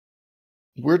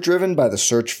We're driven by the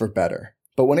search for better.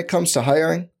 But when it comes to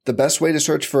hiring, the best way to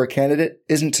search for a candidate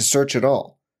isn't to search at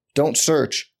all. Don't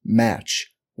search,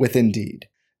 match with Indeed.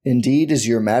 Indeed is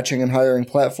your matching and hiring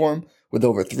platform with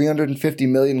over 350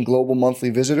 million global monthly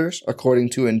visitors,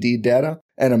 according to Indeed data,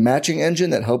 and a matching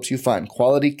engine that helps you find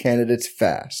quality candidates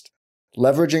fast.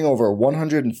 Leveraging over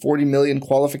 140 million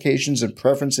qualifications and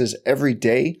preferences every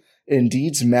day,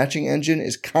 Indeed's matching engine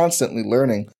is constantly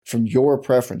learning from your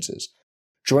preferences.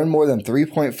 Join more than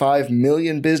 3.5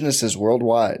 million businesses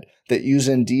worldwide that use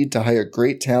Indeed to hire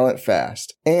great talent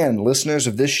fast. And listeners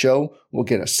of this show will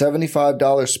get a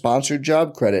 $75 sponsored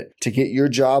job credit to get your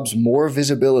jobs more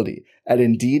visibility at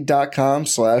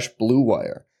Indeed.com/Blue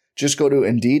Wire. Just go to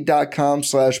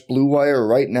Indeed.com/Blue Wire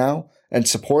right now and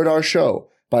support our show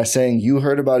by saying you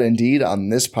heard about Indeed on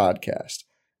this podcast.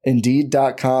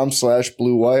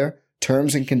 Indeed.com/Blue Wire.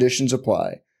 Terms and conditions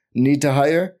apply. Need to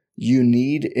hire? You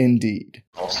need Indeed.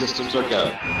 All systems are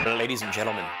go. Ladies and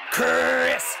gentlemen,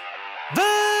 Chris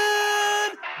Van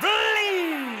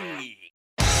Vliet.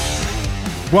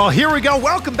 Well, here we go.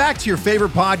 Welcome back to your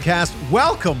favorite podcast.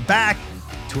 Welcome back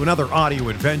to another audio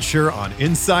adventure on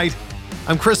Insight.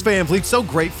 I'm Chris Van Vliet. So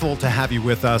grateful to have you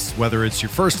with us, whether it's your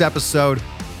first episode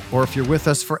or if you're with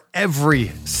us for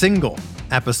every single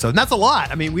episode. And that's a lot.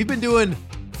 I mean, we've been doing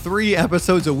 3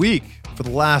 episodes a week for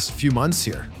the last few months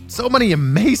here. So many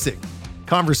amazing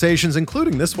conversations,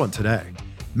 including this one today.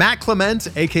 Matt Clement,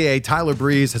 aka Tyler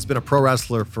Breeze, has been a pro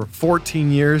wrestler for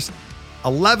 14 years.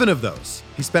 11 of those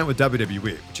he spent with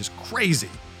WWE, which is crazy.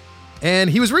 And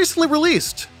he was recently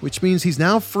released, which means he's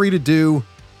now free to do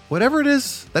whatever it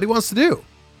is that he wants to do,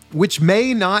 which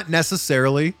may not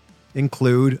necessarily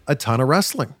include a ton of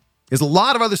wrestling. There's a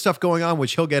lot of other stuff going on,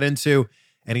 which he'll get into,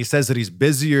 and he says that he's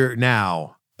busier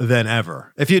now than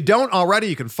ever. If you don't already,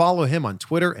 you can follow him on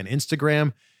Twitter and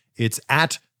Instagram. It's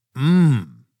at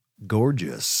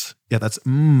gorgeous. Yeah, that's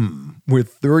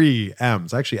with 3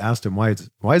 M's. I actually asked him why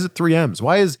is it 3 M's?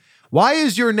 Why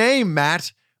is your name,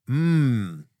 Matt?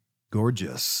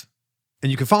 Gorgeous.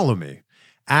 And you can follow me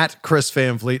at Chris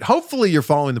Van Vliet. Hopefully you're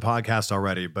following the podcast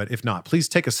already, but if not, please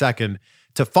take a second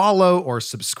to follow or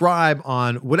subscribe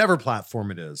on whatever platform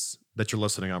it is that you're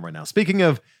listening on right now. Speaking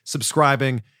of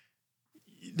subscribing,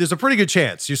 there's a pretty good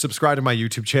chance you subscribe to my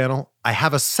YouTube channel. I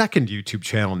have a second YouTube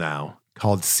channel now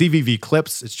called CVV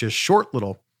Clips. It's just short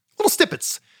little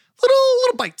snippets,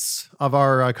 little bites of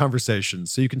our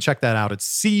conversations. So you can check that out. It's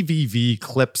CVV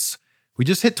Clips. We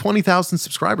just hit 20,000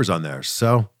 subscribers on there.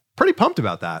 So pretty pumped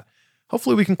about that.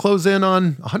 Hopefully we can close in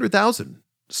on 100,000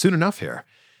 soon enough here.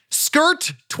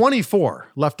 Skirt24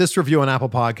 left this review on Apple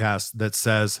Podcasts that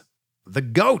says, "The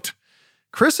GOAT.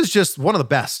 Chris is just one of the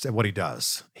best at what he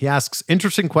does. He asks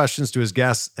interesting questions to his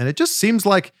guests, and it just seems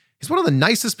like he's one of the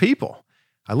nicest people.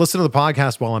 I listen to the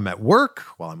podcast while I'm at work,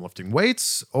 while I'm lifting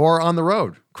weights, or on the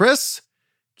road. Chris,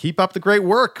 keep up the great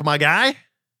work, my guy."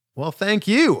 Well, thank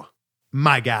you,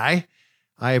 my guy.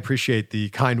 I appreciate the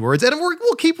kind words. And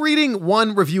we'll keep reading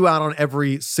one review out on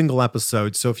every single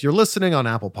episode. So if you're listening on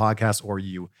Apple Podcasts or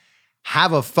you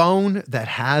have a phone that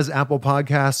has Apple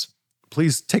Podcasts,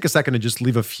 please take a second and just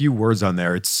leave a few words on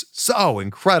there. It's so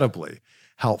incredibly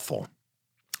helpful.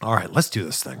 All right, let's do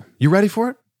this thing. You ready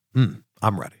for it?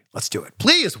 I'm ready. Let's do it.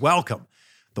 Please welcome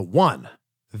the one,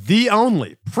 the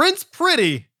only, Prince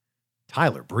Pretty,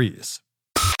 Tyler Breeze.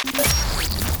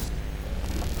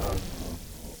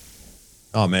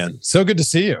 Oh, man. So good to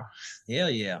see you. Hell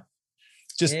yeah.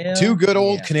 Just two good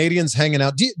old Canadians hanging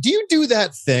out. Do you do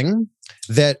that thing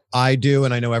that I do,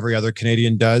 and I know every other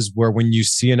Canadian does, where when you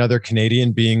see another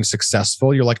Canadian being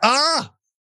successful, you're like,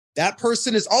 that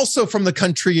person is also from the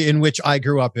country in which I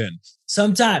grew up in?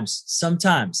 Sometimes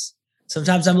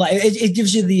I'm like, it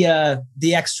gives you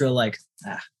the extra, like,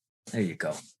 there you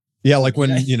go. Yeah, like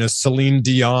when, Celine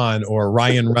Dion or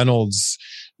Ryan Reynolds,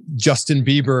 Justin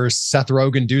Bieber, Seth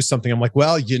Rogen do something. I'm like,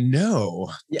 well, Yeah,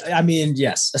 I mean,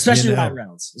 yes, especially Ryan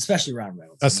Reynolds. Especially Ryan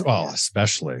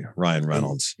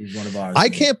Reynolds. He's one of ours. I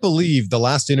can't believe the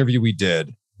last interview we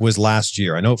did was last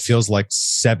year. I know it feels like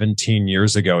 17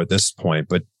 years ago at this point,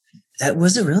 but that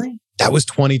was it really? That was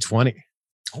 2020.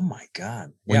 Oh my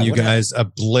God. When you guys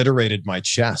obliterated my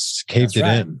chest, caved it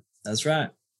in. That's right.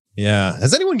 Yeah.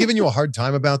 Has anyone given you a hard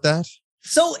time about that?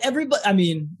 So everybody, I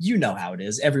mean, you know how it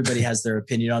is. Everybody has their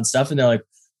opinion on stuff. And they're like,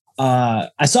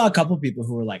 I saw a couple of people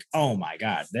who were like, oh my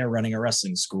God, they're running a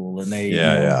wrestling school and they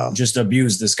just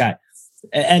abused this guy.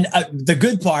 And the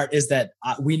good part is that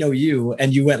we know you,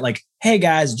 and you went like, hey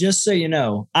guys, just so you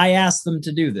know, I asked them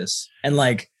to do this. And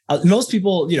like most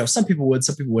people, some people would,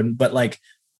 some people wouldn't, but like,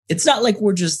 it's not like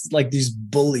we're just like these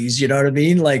bullies, you know what I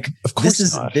mean? Like, of course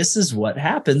this is what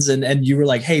happens. And you were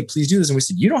like, hey, please do this. And we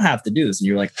said, you don't have to do this. And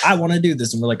you're like, I want to do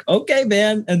this. And we're like, okay,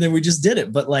 man. And then we just did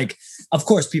it. But like, of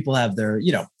course, people have their,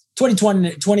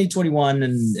 2021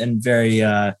 and very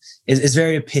is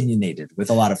very opinionated with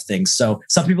a lot of things. So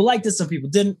some people liked it, some people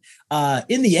didn't.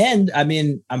 In the end, I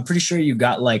mean, I'm pretty sure you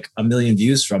got like 1 million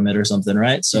views from it or something,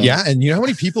 right? So yeah, and you know how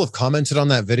many people have commented on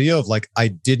that video of like, I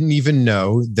didn't even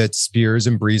know that Spears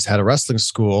and Breeze had a wrestling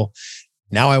school.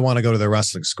 Now I want to go to their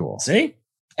wrestling school. See?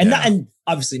 And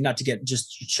obviously not to get just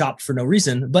chopped for no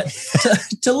reason, but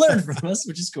to learn from us,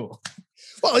 which is cool.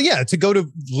 Well, yeah, to go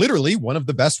to literally one of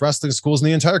the best wrestling schools in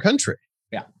the entire country.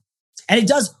 Yeah. And it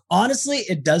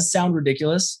does sound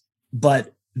ridiculous,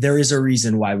 but there is a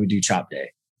reason why we do Chop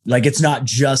Day. Like, it's not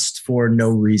just for no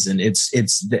reason.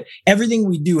 Everything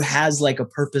we do has like a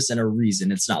purpose and a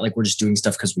reason. It's not like we're just doing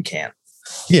stuff because we can.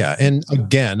 Yeah. And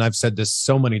again, I've said this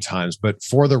so many times, but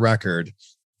for the record,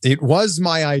 it was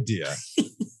my idea.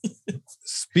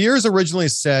 Spears originally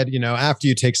said, after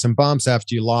you take some bumps,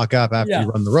 after you lock up, after you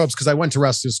run the ropes, because I went to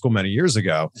wrestling school many years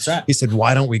ago. That's right. He said,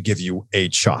 why don't we give you a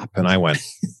chop? And I went,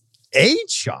 a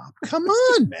chop? Come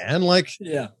on, man. Like,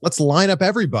 let's line up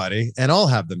everybody and I'll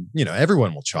have them,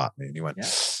 everyone will chop me. And he went,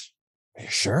 are you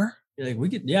sure? You're like, we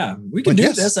can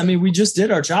do this. I mean, we just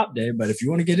did our Chop Day, but if you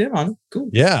want to get in on it, cool.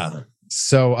 Yeah.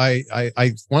 So I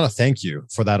want to thank you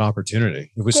for that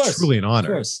opportunity. It was truly an honor.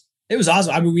 Of course. It was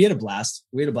awesome. I mean, we had a blast.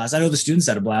 I know the students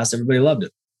had a blast. Everybody loved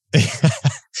it.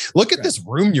 Look at this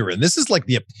room you're in. This is like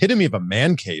the epitome of a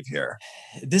man cave here.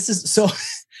 This is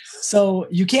so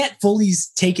you can't fully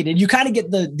take it in. You kind of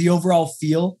get the overall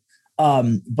feel.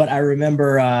 But I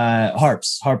remember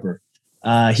Harper.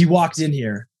 He walked in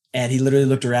here and he literally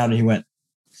looked around and he went,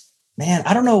 man,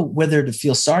 I don't know whether to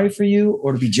feel sorry for you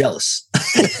or to be jealous.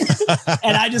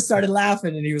 And I just started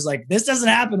laughing and he was like, this doesn't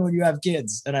happen when you have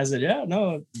kids. And I said, yeah,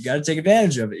 no, you got to take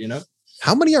advantage of it,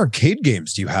 How many arcade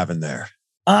games do you have in there?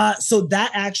 So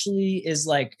that actually is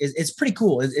like, it's pretty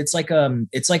cool. It's just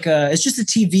a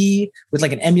TV with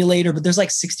like an emulator, but there's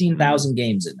like 16,000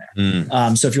 games in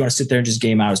there. So if you want to sit there and just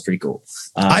game out, it's pretty cool.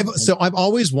 I've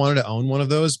always wanted to own one of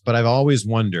those, but I've always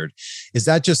wondered, is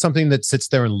that just something that sits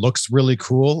there and looks really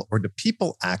cool, or do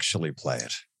people actually play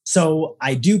it? So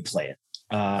I do play it.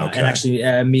 And actually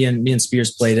me and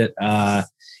Spears played it.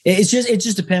 It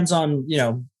just depends on,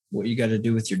 what you got to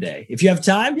do with your day. If you have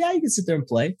time, you can sit there and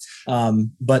play.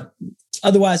 But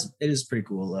otherwise, it is pretty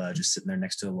cool just sitting there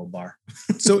next to a little bar.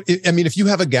 So, if you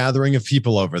have a gathering of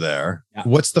people over there,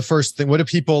 what's the first thing? What do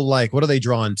people like? What are they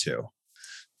drawn to?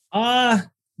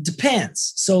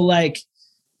 Depends. So, like,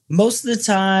 most of the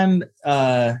time,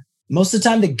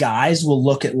 the guys will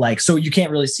look at like, so you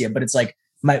can't really see it, but it's like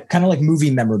my kind of like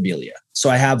movie memorabilia. So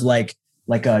I have like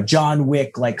a John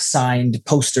Wick, like signed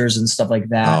posters and stuff like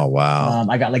that. Oh, wow.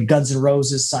 I got like Guns N'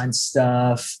 Roses signed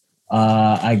stuff.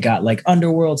 I got like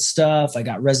Underworld stuff. I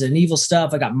got Resident Evil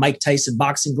stuff. I got Mike Tyson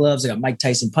boxing gloves. I got Mike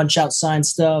Tyson Punch Out signed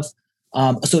stuff.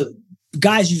 So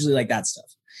guys usually like that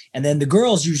stuff. And then the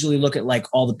girls usually look at like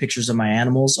all the pictures of my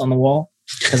animals on the wall.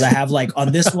 Cause I have like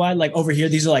on this one, like over here,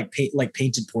 these are like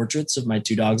painted portraits of my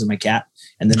 2 dogs and my cat.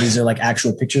 And then these are like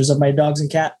actual pictures of my dogs and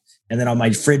cat. And then on my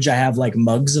fridge, I have like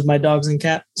mugs of my dogs and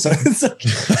cat. So it's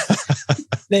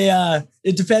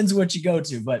it depends what you go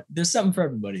to, but there's something for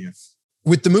everybody here.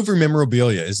 With the movie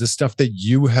memorabilia, is this stuff that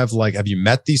you have you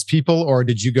met these people, or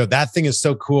did you go, that thing is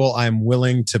so cool, I'm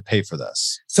willing to pay for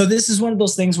this? So this is one of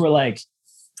those things where like,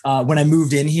 when I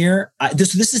moved in here,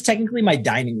 this is technically my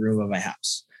dining room of my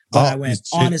house. But I went,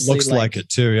 honestly, it looks like it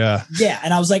too. Yeah. Yeah.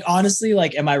 And I was like, honestly,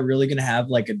 like, am I really going to have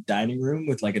like a dining room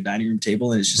with like a dining room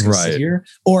table and it's just going to sit here?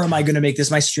 Or am I going to make this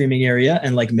my streaming area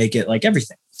and like make it like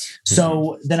everything?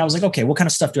 So then I was like, okay, what kind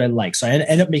of stuff do I like? So I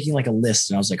ended up making like a list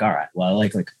and I was like, all right, well, I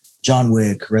like John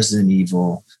Wick, Resident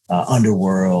Evil,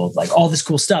 Underworld, like all this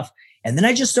cool stuff. And then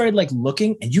I just started like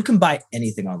looking, and you can buy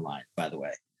anything online, by the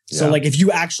way. So like if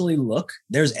you actually look,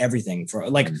 there's everything for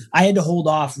like, I had to hold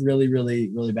off really, really,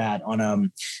 really bad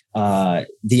on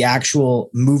the actual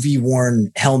movie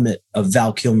worn helmet of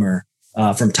Val Kilmer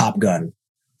from Top Gun.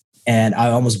 And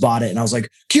I almost bought it and I was like,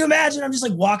 can you imagine? I'm just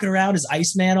like walking around as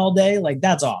Iceman all day. Like,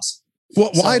 that's awesome.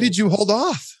 Well, why did you hold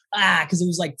off? Because it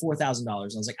was like $4,000. I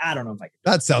was like, I don't know if I can.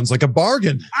 That sounds like a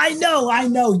bargain. I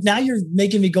know. Now you're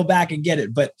making me go back and get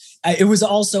it. But it was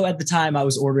also at the time I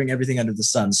was ordering everything under the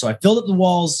sun. So I filled up the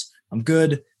walls. I'm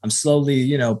good. I'm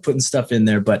slowly, putting stuff in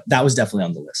there. But that was definitely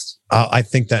on the list. I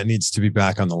think that needs to be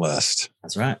back on the list.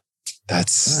 That's right.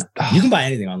 That's right. You can buy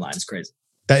anything online. It's crazy.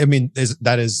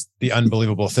 That is the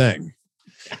unbelievable thing.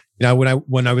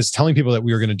 When I was telling people that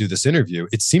we were going to do this interview,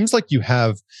 it seems like you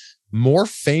have more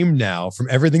fame now from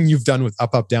everything you've done with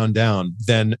Up, Up, Down, Down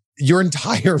than your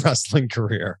entire wrestling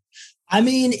career. I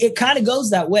mean, it kind of goes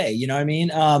that way. You know what I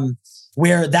mean?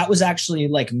 Where that was actually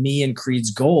like me and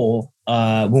Creed's goal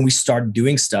when we started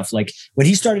doing stuff. Like when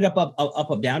he started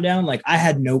Up, Down, Down, like I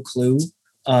had no clue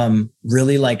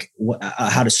really like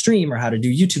how to stream or how to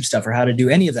do YouTube stuff or how to do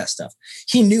any of that stuff.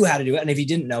 He knew how to do it. And if he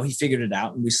didn't know, he figured it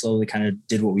out, and we slowly kind of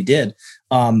did what we did.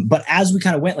 But as we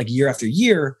kind of went like year after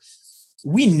year,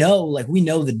 we know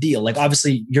the deal. Like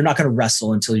obviously you're not going to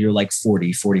wrestle until you're like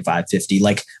 40, 45, 50.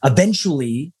 Like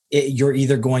eventually you're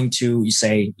either going to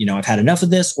say, you know, I've had enough of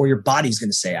this, or your body's going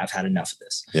to say, I've had enough of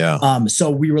this. Yeah.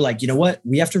 So we were like, you know what?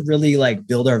 We have to really like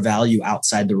build our value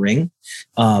outside the ring.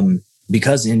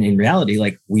 Because in reality,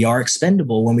 like we are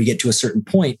expendable when we get to a certain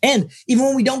point. And even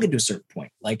when we don't get to a certain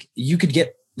point, like you could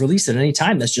get released at any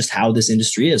time. That's just how this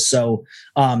industry is. So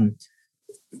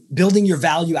building your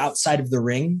value outside of the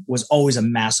ring was always a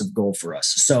massive goal for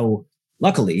us. So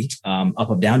luckily,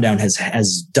 Up, Down, Down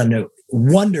has done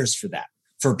wonders for that,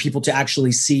 for people to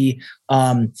actually see.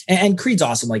 And Creed's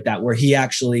awesome like that, where he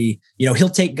actually, you know, he'll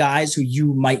take guys who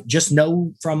you might just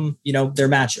know from, you know, their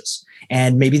matches.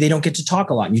 And maybe they don't get to talk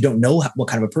a lot, and you don't know what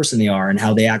kind of a person they are and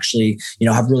how they actually, you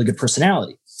know, have really good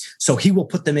personality. So he will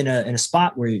put them in a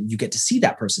spot where you get to see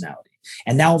that personality.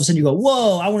 And now all of a sudden you go,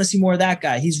 whoa, I want to see more of that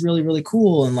guy. He's really, really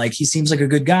cool. And like, he seems like a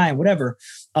good guy and whatever.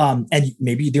 And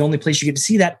maybe the only place you get to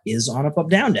see that is on Up,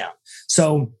 Down, Down.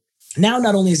 So now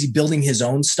not only is he building his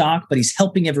own stock, but he's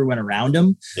helping everyone around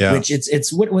him. Yeah. Which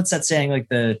it's what's that saying? Like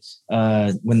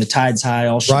when the tide's high,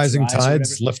 all ships rising rise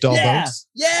tides lift all boats.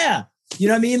 Yeah. You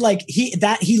know what I mean? Like he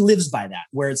lives by that,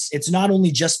 where it's not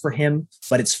only just for him,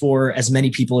 but it's for as many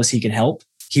people as he can help.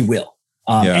 He will.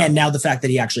 And now the fact that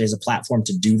he actually has a platform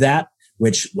to do that,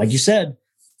 which, like you said,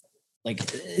 like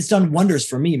it's done wonders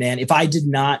for me, man. If I did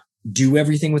not do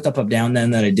everything with Up, Down,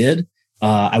 Down that I did,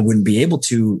 I wouldn't be able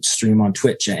to stream on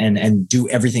Twitch and do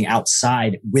everything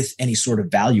outside with any sort of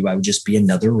value. I would just be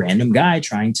another random guy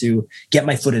trying to get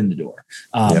my foot in the door.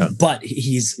 But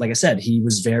he's, like I said, he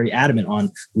was very adamant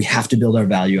on, we have to build our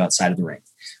value outside of the ring.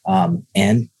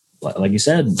 And like you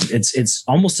said, it's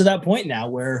almost to that point now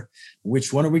where,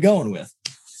 which one are we going with?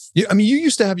 Yeah, I mean, you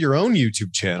used to have your own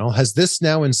YouTube channel. Has this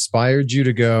now inspired you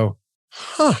to go,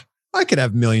 I could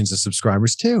have millions of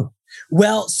subscribers too?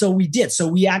 Well, so we did. So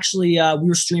we actually, we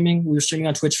were streaming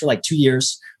on Twitch for like 2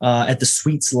 years, at the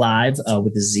Sweets Live,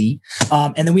 with a Z.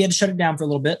 And then we had to shut it down for a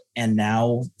little bit. And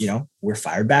now, you know, we're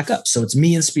fired back up. So it's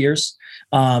me and Spears.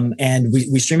 And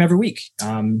we stream every week.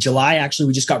 July, actually,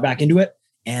 we just got back into it.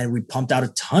 And we pumped out a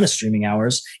ton of streaming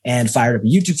hours and fired up a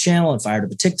YouTube channel and fired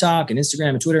up a TikTok and Instagram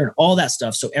and Twitter and all that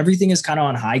stuff. So everything is kind of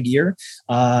on high gear,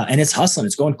 and it's hustling.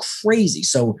 It's going crazy.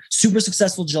 So super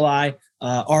successful July,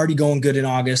 already going good in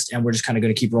August. And we're just kind of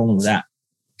going to keep rolling with that.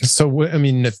 So, I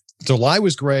mean, if July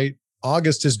was great,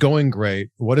 August is going great.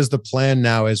 What is the plan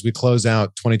now as we close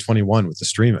out 2021 with the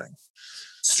streaming?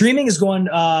 Streaming is going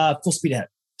full speed ahead.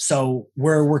 So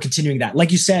we're continuing that.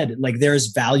 Like you said, like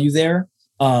there's value there.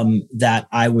 That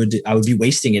I would be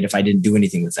wasting it if I didn't do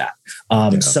anything with that.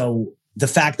 So the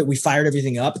fact that we fired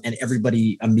everything up and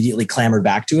everybody immediately clamored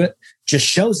back to it just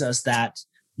shows us that,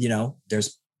 you know,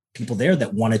 there's people there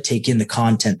that want to take in the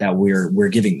content that we're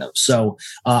giving them. So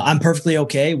I'm perfectly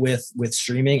okay with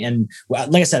streaming. And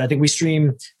like I said, I think we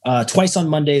stream twice on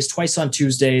Mondays, twice on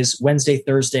Tuesdays, Wednesday,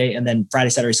 Thursday, and then Friday,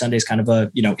 Saturday, Sunday is kind of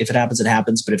a, you know, if it happens, it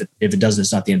happens. But if it doesn't,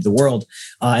 it's not the end of the world.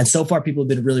 And so far, people have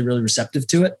been really, really receptive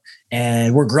to it.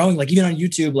 And we're growing, like even on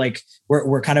YouTube, like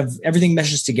we're kind of, everything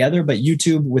meshes together, but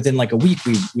YouTube within like a week,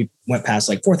 we went past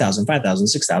like 4,000, 5,000,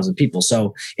 6,000 people.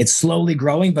 So it's slowly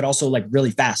growing, but also like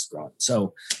really fast growing.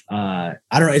 So I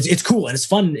don't know. It's cool. And it's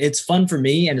fun. It's fun for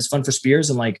me and it's fun for Spears.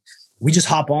 And like, we just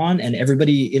hop on and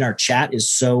everybody in our chat is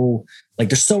so like,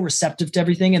 they're so receptive to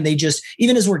everything. And they just,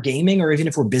 even as we're gaming or even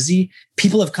if we're busy,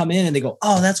 people have come in and they go,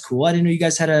 oh, that's cool. I didn't know you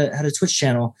guys had a Twitch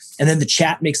channel. And then the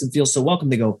chat makes them feel so welcome.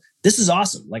 They go, this is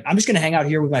awesome. Like, I'm just going to hang out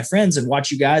here with my friends and watch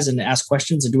you guys and ask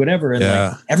questions and do whatever. And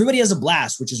like, everybody has a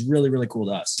blast, which is really, really cool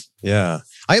to us. Yeah.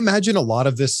 I imagine a lot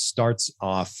of this starts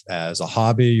off as a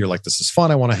hobby. You're like, this is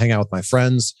fun. I want to hang out with my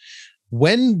friends.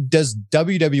 When does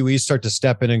WWE start to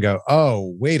step in and go,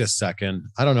 oh, wait a second,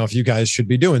 I don't know if you guys should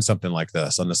be doing something like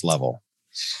this on this level?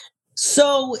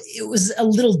 So it was a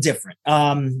little different.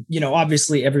 You know,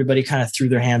 obviously everybody kind of threw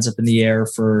their hands up in the air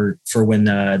for when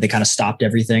they kind of stopped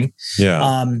everything.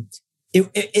 Yeah.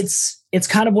 It's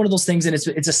kind of one of those things, and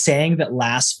it's a saying that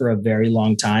lasts for a very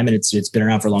long time, and it's been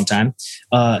around for a long time.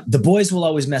 The boys will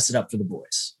always mess it up for the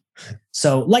boys.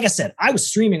 So, like I said, I was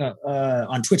streaming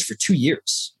on Twitch for 2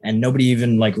 years, and nobody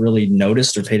even like really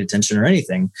noticed or paid attention or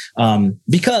anything,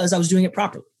 because I was doing it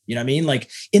properly. You know what I mean? Like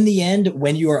in the end,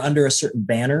 when you are under a certain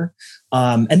banner,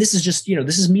 and this is just,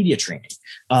 this is media training,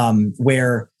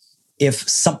 where if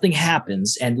something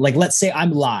happens and like, let's say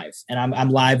I'm live and I'm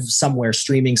live somewhere,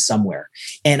 streaming somewhere,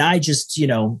 and I just,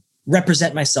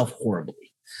 represent myself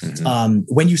horribly.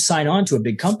 When you sign on to a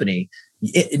big company,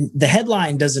 the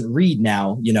headline doesn't read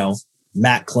now,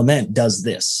 Matt Clement does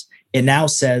this. It now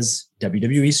says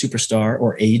WWE superstar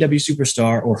or AEW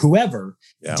superstar or whoever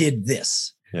did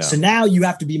this. Yeah. So now you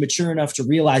have to be mature enough to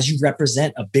realize you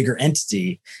represent a bigger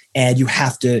entity and you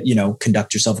have to,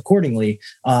 conduct yourself accordingly,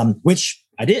 which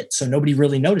I did. So nobody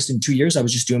really noticed. In 2 years, I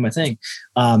was just doing my thing.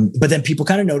 But then people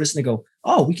kind of notice and they go,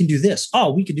 oh, we can do this.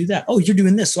 Oh, we can do that. Oh, you're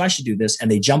doing this, so I should do this.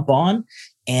 And they jump on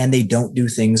and they don't do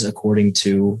things according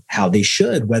to how they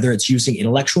should, whether it's using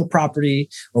intellectual property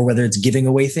or whether it's giving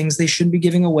away things they shouldn't be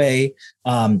giving away.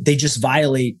 They just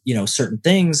violate, certain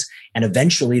things. And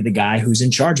eventually the guy who's in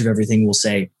charge of everything will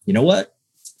say, you know what?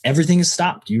 Everything is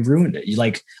stopped. You ruined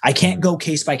it. I can't go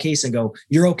case by case and go,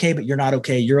 you're okay, but you're not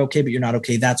okay. You're okay, but you're not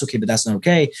okay. That's okay, but that's not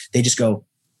okay. They just go,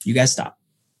 you guys stop.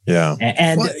 Yeah.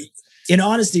 And in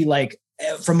honesty, like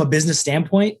from a business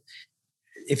standpoint,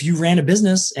 if you ran a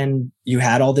business and you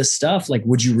had all this stuff, like,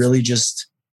 would you really just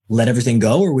let everything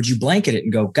go, or would you blanket it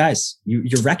and go, guys,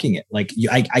 you're wrecking it. Like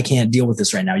I can't deal with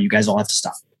this right now. You guys all have to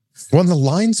stop. Well, the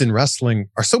lines in wrestling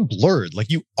are so blurred.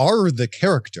 Like you are the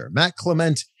character. Matt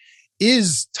Clement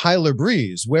is Tyler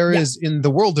Breeze, whereas in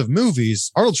the world of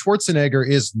movies, Arnold Schwarzenegger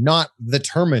is not the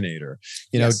Terminator.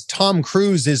 Tom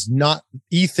Cruise is not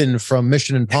Ethan from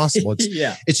Mission Impossible.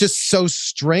 It's just so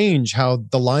strange how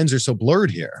the lines are so blurred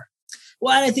here.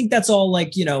 Well, and I think that's all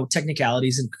like,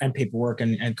 technicalities and paperwork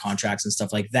and contracts and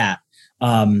stuff like that.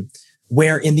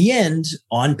 Where in the end,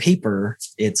 on paper,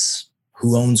 it's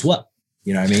who owns what,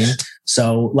 you know what I mean?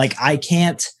 So like, I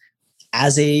can't,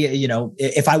 as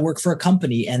if I work for a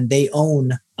company and they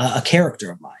own a character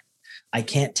of mine, I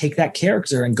can't take that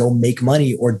character and go make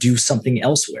money or do something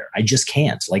elsewhere. I just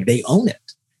can't. Like they own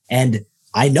it. And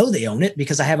I know they own it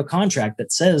because I have a contract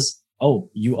that says, oh,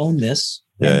 you own this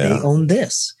and they own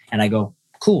this. And I go,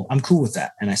 cool, I'm cool with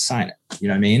that. And I sign it. You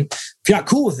know what I mean? If you're not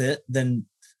cool with it, then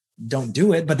don't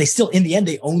do it. But they still, in the end,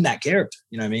 they own that character.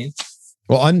 You know what I mean?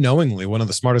 Well, unknowingly, one of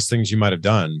the smartest things you might have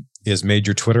done is made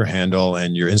your Twitter handle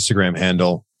and your Instagram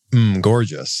handle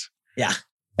gorgeous. Yeah.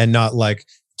 And not like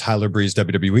Tyler Breeze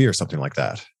WWE or something like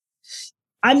that.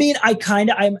 I mean, I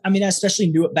especially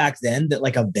knew it back then that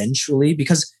like eventually,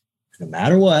 because no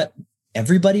matter what,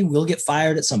 everybody will get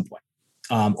fired at some point.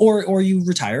 Or you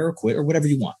retire or quit or whatever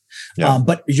you want. Yeah.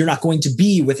 But you're not going to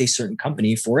be with a certain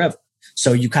company forever.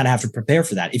 So you kind of have to prepare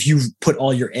for that. If you put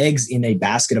all your eggs in a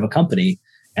basket of a company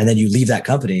and then you leave that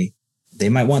company, they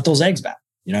might want those eggs back.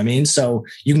 You know what I mean? So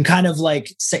you can kind of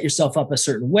like set yourself up a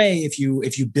certain way if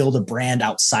you build a brand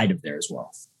outside of there as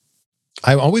well.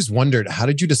 I always wondered, how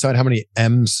did you decide how many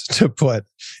M's to put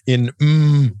in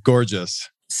gorgeous?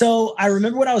 So I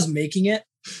remember when I was making it,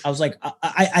 I was like,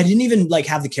 I didn't even like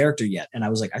have the character yet. And I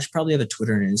was like, I should probably have a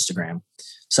Twitter and an Instagram.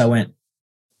 So I went,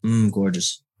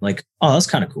 gorgeous. Like, oh, that's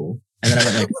kind of cool. And then I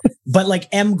went like, but like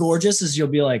M Gorgeous is, you'll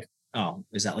be like, oh,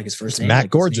 is that like his first name? Matt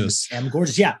like, Gorgeous. M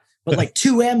Gorgeous. Yeah. But like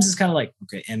 2 M's is kind of like,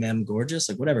 okay, MM Gorgeous,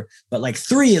 like whatever. But like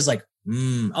 3 is like,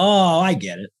 oh, I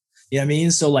get it. You know what I mean?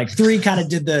 So like 3 kind of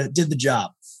did the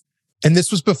job. And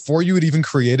this was before you had even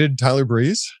created Tyler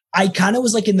Breeze? I kind of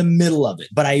was like in the middle of it,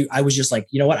 but I was just like,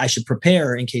 you know what? I should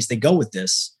prepare in case they go with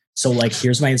this. So like,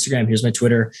 here's my Instagram, here's my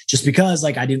Twitter, just because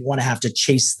like, I didn't want to have to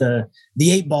chase the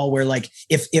 8 ball where like,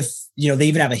 if they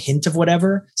even have a hint of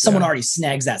whatever, someone already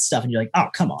snags that stuff and you're like, oh,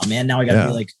 come on, man. Now I got to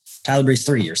be like Tyler Breeze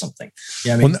 3 or something.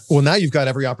 You know what I mean? Well, now you've got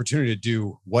every opportunity to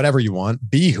do whatever you want,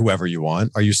 be whoever you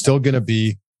want. Are you still going to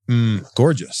be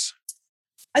gorgeous?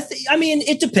 I mean,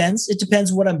 it depends. It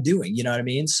depends what I'm doing. You know what I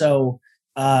mean? So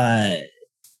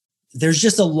there's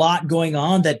just a lot going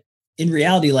on that in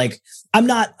reality, like I'm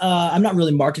not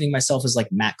really marketing myself as like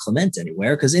Matt Clement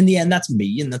anywhere. Cause in the end, that's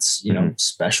me and that's,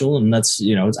 special. And that's,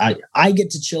 I get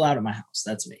to chill out at my house.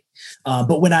 That's me.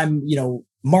 But when I'm,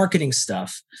 marketing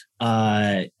stuff,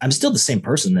 I'm still the same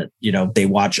person that, they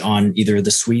watch on either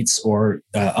the Suites or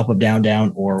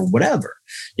UpUpDownDown or whatever.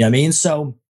 You know what I mean?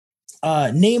 So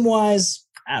name wise,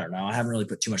 I don't know. I haven't really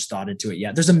put too much thought into it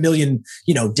yet. There's a million,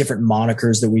 different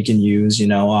monikers that we can use,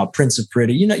 Prince of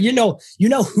Pretty, you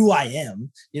know who I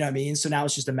am, you know what I mean? So now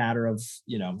it's just a matter of,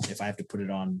 if I have to put it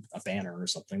on a banner or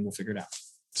something, we'll figure it out.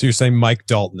 So you're saying Mike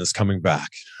Dalton is coming back?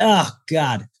 Oh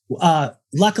God.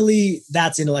 Luckily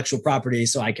that's intellectual property,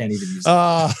 so I can't even use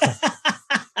it.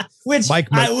 Which Mike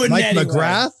I wouldn't Mike anyway.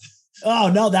 McGrath?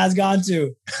 Oh no, that's gone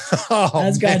too.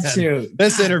 That's gone too.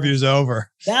 This interview's over.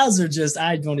 Those are just,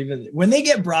 I don't even, when they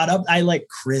get brought up, I like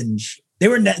cringe. They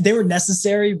were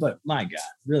necessary, but my God,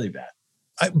 really bad.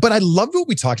 But I loved what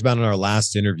we talked about in our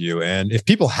last interview. And if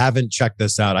people haven't checked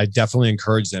this out, I definitely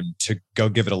encourage them to go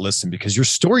give it a listen because your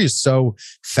story is so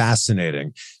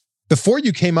fascinating. Before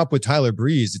you came up with Tyler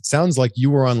Breeze, it sounds like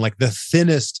you were on like the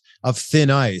thinnest of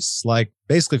thin ice, like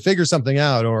basically figure something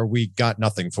out or we got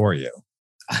nothing for you.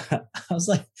 I was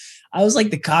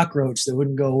like the cockroach that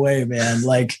wouldn't go away, man.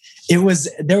 Like there was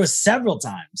several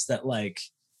times that like,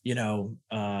 you know,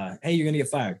 hey, you're going to get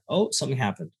fired. Oh, something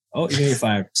happened. Oh, you're going to get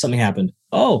fired. Something happened.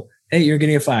 Oh, hey, you're going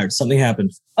to get fired. Something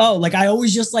happened. Oh, like I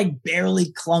always just like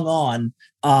barely clung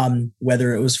on,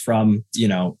 whether it was from, you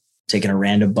know, taking a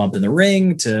random bump in the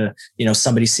ring to, you know,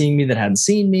 somebody seeing me that hadn't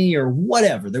seen me or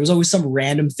whatever. There was always some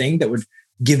random thing that would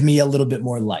give me a little bit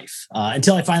more life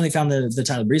until I finally found the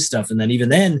Tyler Breeze stuff. And then even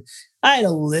then I had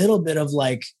a little bit of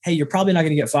like, hey, you're probably not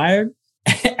going to get fired.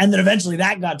 And then eventually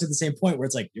that got to the same point where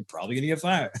it's like, you're probably going to get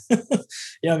fired. You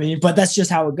know what I mean? But that's just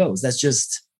how it goes. That's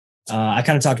just, I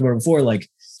kind of talked about it before, like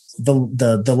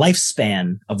the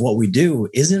lifespan of what we do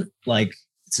isn't like,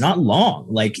 it's not long.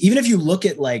 Like, even if you look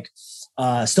at like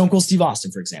Stone Cold Steve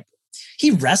Austin, for example,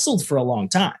 he wrestled for a long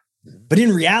time, but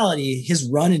in reality, his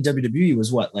run in WWE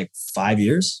was what, like 5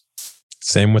 years?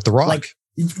 Same with The Rock. Like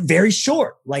very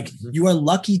short. Like you are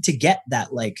lucky to get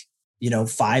that, like, you know,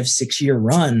 5-6 year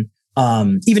run.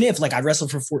 Even if like I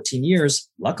wrestled for 14 years,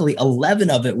 luckily 11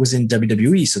 of it was in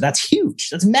WWE. So that's huge.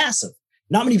 That's massive.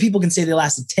 Not many people can say they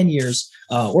lasted 10 years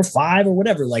or 5 or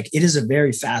whatever. Like it is a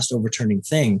very fast overturning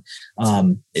thing.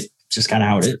 It's just kind of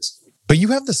how it is. But you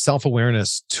have the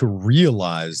self-awareness to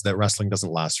realize that wrestling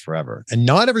doesn't last forever. And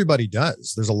not everybody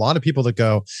does. There's a lot of people that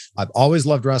go, I've always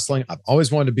loved wrestling. I've always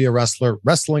wanted to be a wrestler.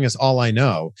 Wrestling is all I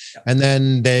know. Yeah. And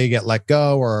then they get let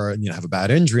go or, you know, have a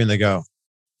bad injury and they go,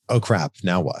 oh crap,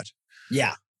 now what?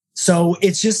 Yeah. So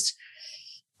it's just,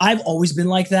 I've always been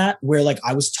like that where like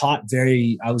I was taught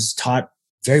very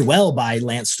well by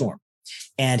Lance Storm.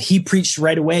 And he preached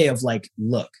right away of like,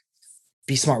 look,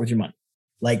 be smart with your money.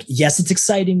 Like, yes, it's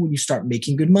exciting when you start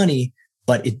making good money,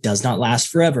 but it does not last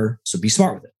forever. So be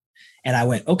smart with it. And I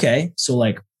went, okay, so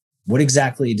like, what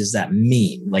exactly does that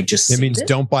mean? Like, just it means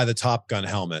don't buy the Top Gun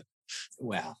helmet.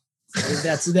 Well,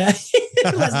 that's that.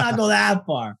 Let's not go that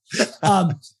far.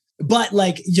 But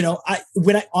like, you know,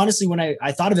 when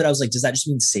I thought of it, I was like, does that just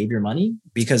mean save your money?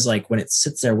 Because like when it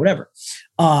sits there, whatever.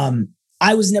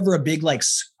 I was never a big, like,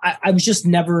 I was just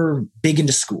never big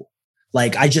into school.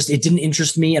 Like it didn't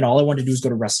interest me and all I wanted to do was go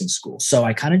to wrestling school. So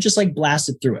I kind of just like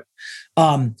blasted through it.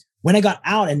 When I got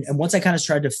out and once I kind of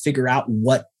tried to figure out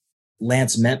what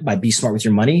Lance meant by be smart with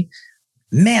your money,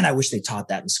 man, I wish they taught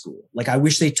that in school. Like I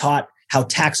wish they taught how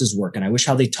taxes work. And I wish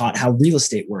how they taught how real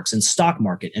estate works and stock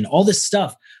market and all this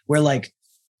stuff where like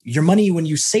your money, when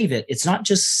you save it, it's not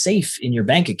just safe in your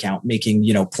bank account making,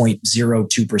 you know,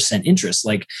 0.02% interest.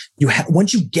 Like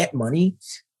once you get money,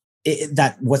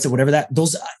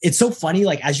 it's so funny.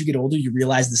 Like as you get older, you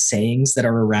realize the sayings that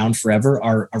are around forever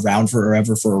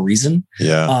for a reason.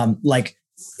 Yeah. Like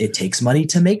it takes money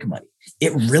to make money.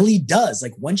 It really does.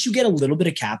 Like once you get a little bit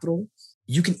of capital,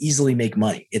 you can easily make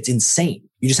money. It's insane.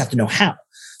 You just have to know how.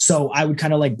 So I would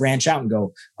kind of like branch out and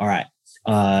go, all right,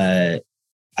 I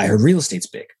heard real estate's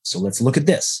big. So let's look at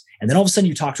this. And then all of a sudden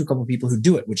you talk to a couple of people who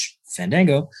do it, which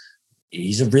Fandango,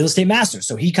 he's a real estate master.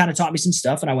 So he kind of taught me some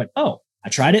stuff and I went, oh, I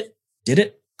tried it, did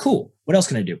it. Cool. What else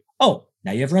can I do? Oh,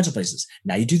 now you have rental places.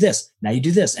 Now you do this. Now you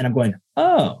do this. And I'm going,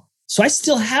 oh, so I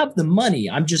still have the money.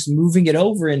 I'm just moving it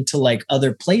over into like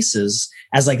other places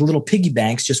as like little piggy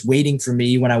banks, just waiting for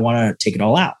me when I want to take it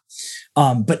all out.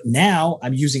 But now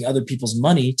I'm using other people's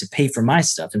money to pay for my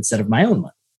stuff instead of my own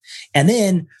money. And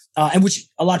then, and which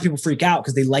a lot of people freak out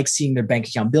because they like seeing their bank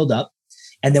account build up.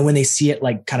 And then when they see it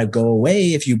like kind of go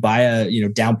away, if you buy a, you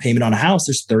know, down payment on a house,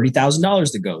 there's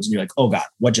 $30,000 that goes and you're like, oh God,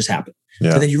 what just happened?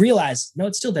 Yeah. And then you realize, no,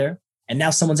 it's still there. And now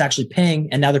someone's actually paying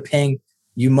and now they're paying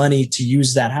you money to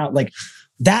use that house. Like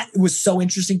that was so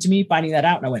interesting to me finding that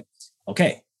out. And I went,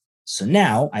 okay, so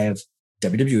now I have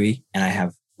WWE and I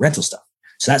have rental stuff.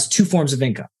 So that's 2 forms of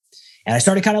income. And I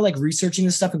started kind of like researching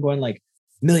this stuff and going like,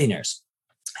 millionaires,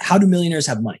 how do millionaires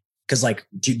have money? Because like,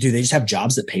 do they just have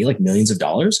jobs that pay like millions of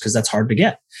dollars? Because that's hard to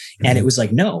get. Mm-hmm. And it was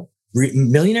like, no,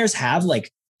 millionaires have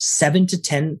like 7 to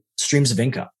 10 streams of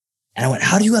income. And I went,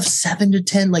 how do you have 7 to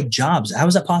 10 like jobs? How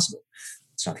is that possible?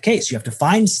 It's not the case. You have to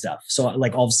find stuff. So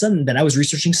like all of a sudden, then I was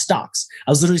researching stocks.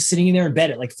 I was literally sitting in there in bed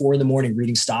at like 4 a.m.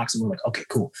 reading stocks. And we're like, okay,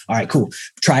 cool. All right, cool.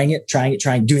 Trying,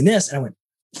 doing this. And I went,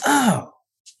 oh,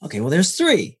 okay, well, there's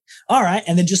 3. All right.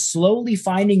 And then just slowly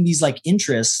finding these like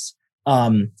interests,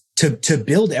 to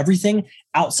build everything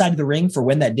outside of the ring for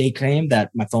when that day came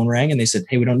that my phone rang and they said,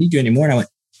 hey, we don't need you anymore. And I went,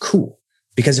 cool.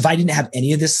 Because if I didn't have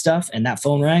any of this stuff and that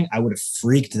phone rang, I would have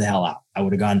freaked the hell out. I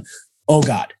would have gone, oh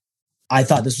God, I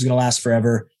thought this was going to last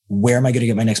forever. Where am I going to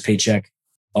get my next paycheck?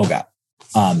 Oh God.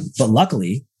 But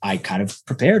luckily I kind of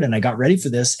prepared and I got ready for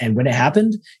this. And when it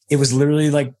happened, it was literally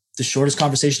like the shortest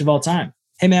conversation of all time.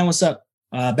 Hey man, what's up?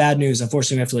 Bad news.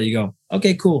 Unfortunately, we have to let you go.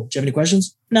 Okay, cool. Do you have any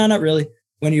questions? No, not really.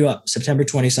 When are you up? September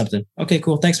 20 something. Okay,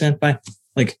 cool. Thanks, man. Bye.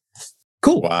 Like,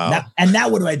 cool. Wow. Now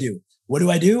what do I do? What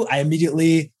do? I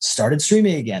immediately started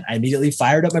streaming again. I immediately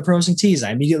fired up my pros and tees.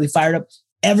 I immediately fired up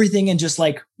everything and just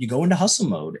like you go into hustle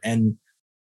mode and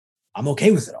I'm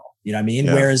okay with it all. You know what I mean?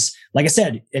 Yeah. Whereas, like I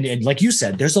said, and like you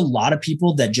said, there's a lot of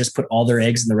people that just put all their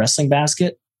eggs in the wrestling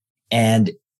basket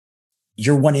and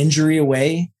you're one injury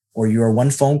away or you're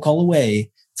one phone call away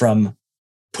from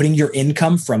putting your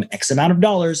income from X amount of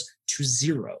dollars to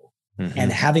zero. Mm-hmm.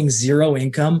 And having zero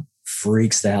income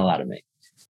freaks the hell out of me.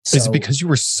 So, is it because you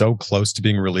were so close to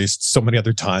being released so many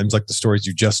other times, like the stories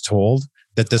you just told,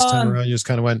 that this time around you just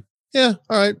kind of went, yeah,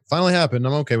 all right, finally happened.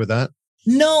 I'm okay with that.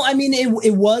 No, I mean,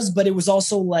 it was, but it was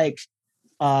also like,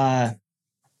 I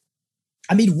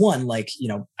mean, one, like, you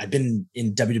know, I've been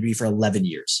in WWE for 11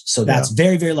 years. So that's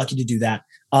very, very lucky to do that.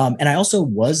 And I also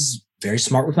was very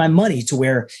smart with my money to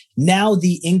where now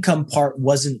the income part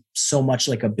wasn't so much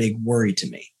like a big worry to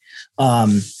me.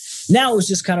 Now it was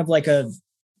just kind of like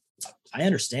I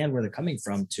understand where they're coming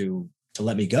from to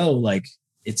let me go. Like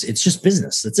it's just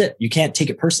business. That's it. You can't take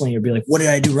it personally or be like, what did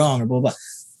I do wrong or blah, blah, blah.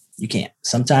 You can't.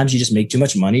 Sometimes you just make too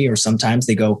much money or sometimes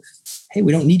they go, hey,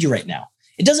 we don't need you right now.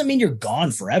 It doesn't mean you're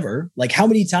gone forever. Like how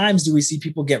many times do we see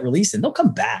people get released and they'll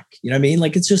come back? You know what I mean?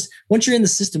 Like it's just, once you're in the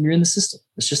system, you're in the system.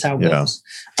 That's just how it goes.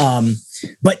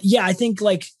 But yeah, I think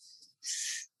like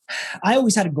I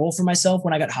always had a goal for myself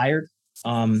when I got hired.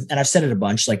 And I've said it a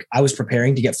bunch, like I was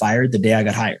preparing to get fired the day I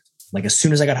got hired. Like as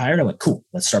soon as I got hired, I went, cool,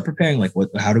 let's start preparing. Like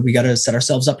how do we got to set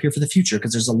ourselves up here for the future?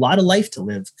 Because there's a lot of life to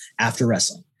live after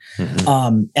wrestling.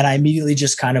 Mm-hmm. And I immediately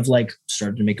just kind of like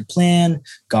started to make a plan,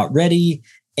 got ready,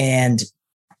 and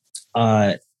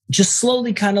just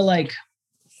slowly kind of like,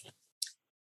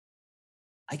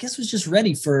 I guess was just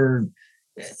ready for,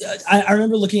 I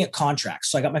remember looking at contracts.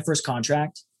 So I got my first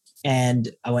contract and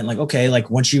I went like, okay, like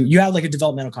once you have like a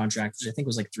developmental contract, which I think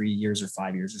was like 3 years or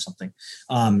 5 years or something.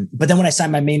 But then when I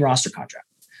signed my main roster contract,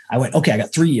 I went, okay, I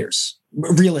got 3 years.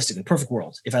 Realistically, perfect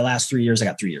world. If I last 3 years, I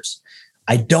got 3 years.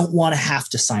 I don't want to have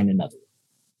to sign another.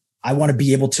 I want to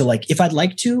be able to like, if I'd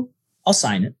like to, I'll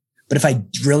sign it. But if I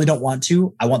really don't want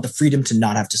to, I want the freedom to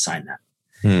not have to sign that.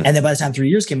 And then by the time 3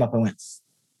 years came up, I went,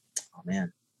 oh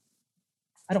man,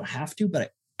 I don't have to,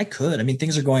 but I could. I mean,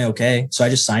 things are going okay. So I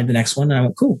just signed the next one and I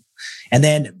went, cool. And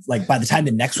then like by the time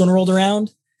the next one rolled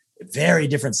around, very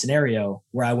different scenario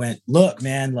where I went, look,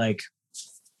 man, like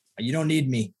you don't need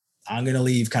me. I'm going to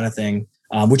leave kind of thing.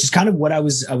 Which is kind of what I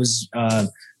was,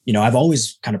 you know, I've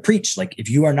always kind of preached, like, if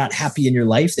you are not happy in your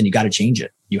life, then you got to change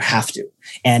it. You have to.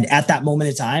 And at that moment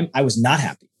in time, I was not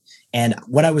happy. And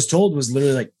what I was told was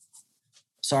literally like,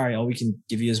 sorry, all we can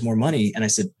give you is more money. And I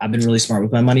said, I've been really smart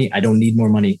with my money. I don't need more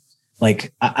money.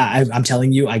 Like I'm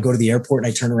telling you, I go to the airport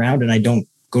and I turn around and I don't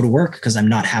go to work because I'm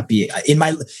not happy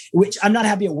which I'm not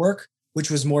happy at work, which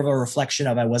was more of a reflection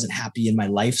of I wasn't happy in my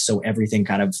life. So everything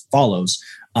kind of follows.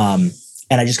 And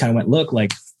I just kind of went, look,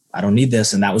 like, I don't need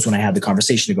this. And that was when I had the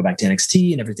conversation to go back to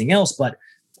NXT and everything else. But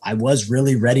I was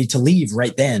really ready to leave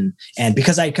right then. And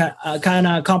because I kind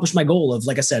of accomplished my goal of,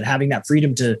 like I said, having that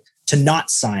freedom to not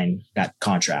sign that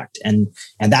contract. And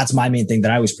that's my main thing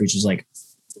that I always preach is like,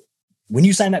 when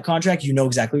you sign that contract, you know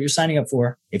exactly what you're signing up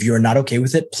for. If you are not okay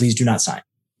with it, please do not sign.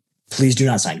 Please do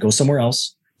not sign. Go somewhere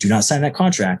else. Do not sign that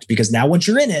contract because now once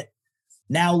you're in it,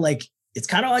 now like, it's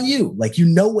kind of on you. Like, you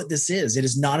know what this is. It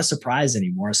is not a surprise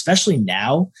anymore, especially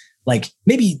now, like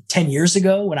maybe 10 years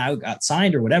ago when I got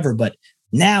signed or whatever. But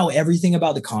now everything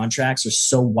about the contracts are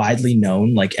so widely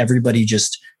known. Like everybody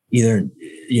just either,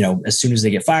 you know, as soon as they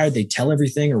get fired, they tell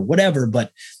everything or whatever.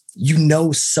 But you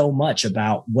know so much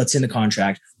about what's in the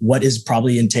contract, what is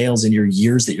probably entails in your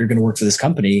years that you're going to work for this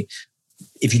company.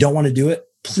 If you don't want to do it,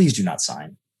 please do not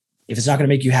sign. If it's not going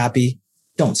to make you happy,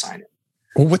 don't sign it.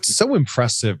 Well, what's so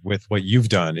impressive with what you've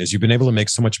done is you've been able to make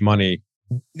so much money,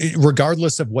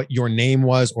 regardless of what your name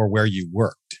was or where you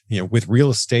worked, you know, with real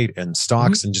estate and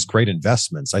stocks and just great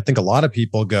investments. I think a lot of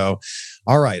people go,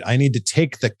 all right, I need to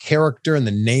take the character and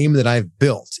the name that I've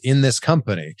built in this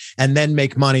company and then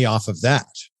make money off of that.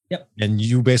 Yep. And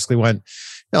you basically went,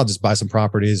 I'll just buy some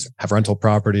properties, have rental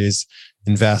properties,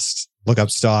 invest, look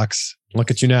up stocks. Look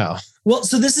at you now. Well,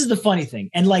 so this is the funny thing.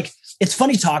 And like, it's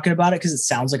funny talking about it because it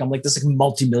sounds like I'm like this like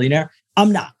multimillionaire.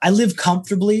 I'm not. I live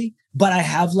comfortably, but I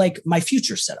have like my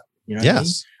future set up. You know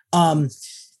what I mean?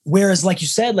 Whereas, like you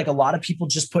said, like a lot of people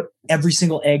just put every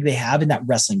single egg they have in that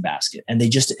wrestling basket, and they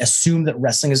just assume that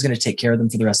wrestling is going to take care of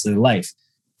them for the rest of their life.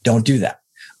 Don't do that.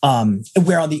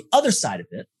 Where on the other side of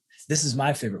it, this is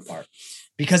my favorite part,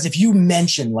 because if you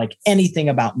mention like anything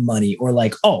about money or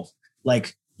like, oh,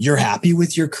 like you're happy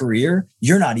with your career,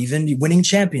 you're not even winning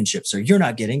championships, or you're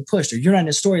not getting pushed, or you're not in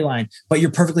a storyline, but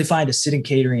you're perfectly fine to sit in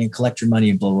catering and collect your money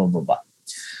and blah, blah, blah, blah.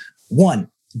 One,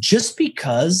 just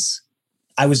because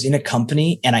I was in a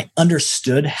company and I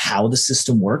understood how the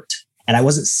system worked, and I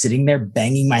wasn't sitting there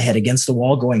banging my head against the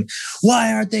wall going,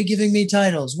 why aren't they giving me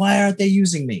titles? Why aren't they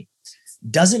using me?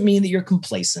 Doesn't mean that you're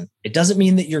complacent. It doesn't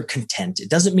mean that you're content. It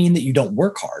doesn't mean that you don't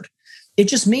work hard. It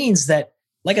just means that,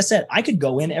 like I said, I could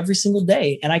go in every single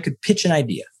day and I could pitch an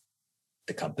idea.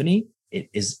 The company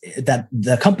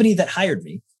that hired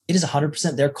me, it is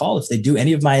 100% their call if they do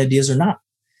any of my ideas or not.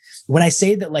 When I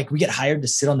say that like we get hired to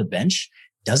sit on the bench,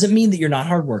 doesn't mean that you're not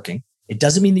hardworking. It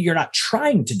doesn't mean that you're not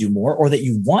trying to do more or that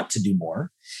you want to do more.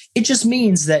 It just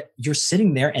means that you're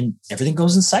sitting there and everything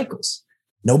goes in cycles.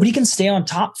 Nobody can stay on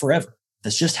top forever.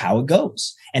 That's just how it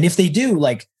goes. And if they do,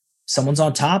 like someone's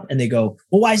on top and they go,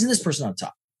 well, why isn't this person on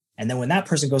top? And then when that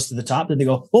person goes to the top, then they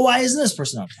go, well, why isn't this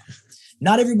person on top?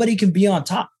 Not everybody can be on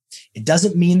top. It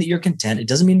doesn't mean that you're content. It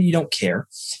doesn't mean that you don't care.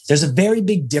 There's a very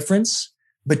big difference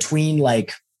between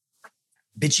like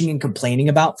bitching and complaining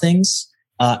about things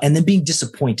and then being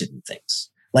disappointed in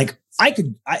things. Like I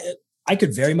could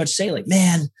very much say like,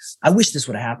 man, I wish this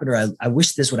would have happened, or I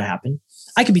wish this would have happened.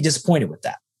 I could be disappointed with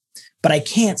that. But I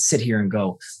can't sit here and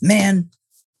go, man,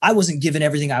 I wasn't given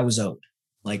everything I was owed.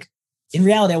 Like in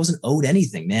reality, I wasn't owed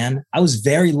anything, man. I was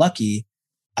very lucky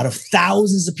out of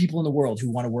thousands of people in the world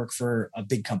who want to work for a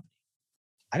big company.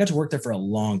 I got to work there for a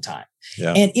long time.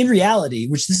 Yeah. And in reality,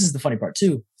 which this is the funny part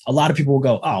too, a lot of people will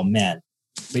go, oh man,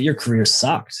 but your career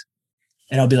sucked.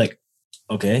 And I'll be like,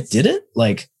 okay, did it?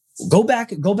 Like, go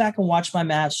back and watch my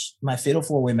match, my Fatal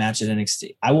 4-Way match at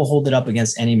NXT. I will hold it up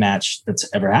against any match that's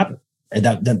ever happened.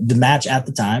 The match at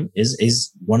the time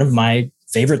is one of my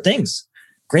favorite things.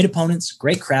 Great opponents,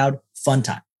 great crowd, fun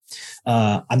time.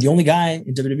 I'm the only guy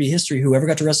in WWE history who ever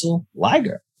got to wrestle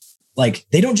Liger. Like,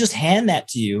 they don't just hand that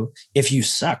to you if you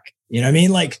suck. You know what I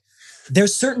mean? Like,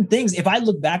 there's certain things. If I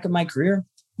look back at my career's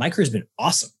been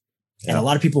awesome. And a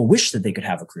lot of people wish that they could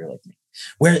have a career like me.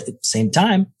 Where at the same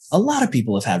time, a lot of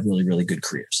people have had really, really good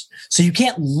careers. So you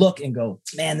can't look and go,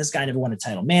 man, this guy never won a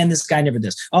title. Man, this guy never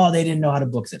this. Oh, they didn't know how to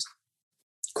book this.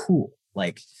 Cool.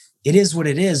 Like, it is what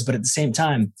it is. But at the same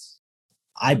time,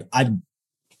 I'm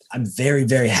very,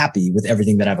 very happy with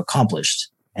everything that I've accomplished.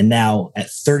 And now at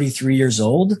 33 years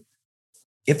old,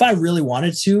 if I really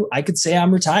wanted to, I could say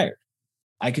I'm retired.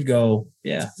 I could go,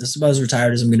 yeah, this is about as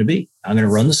retired as I'm going to be. I'm going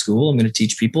to run the school. I'm going to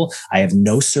teach people. I have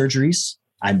no surgeries.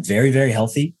 I'm very, very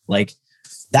healthy. Like,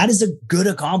 that is a good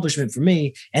accomplishment for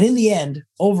me. And in the end,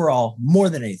 overall, more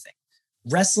than anything,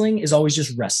 wrestling is always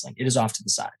just wrestling. It is off to the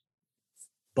side.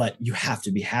 But you have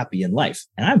to be happy in life.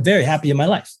 And I'm very happy in my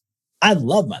life. I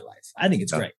love my life. I think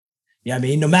it's great. You know what I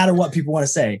mean? No matter what people want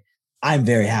to say, I'm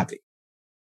very happy.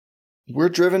 We're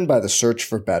driven by the search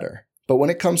for better. But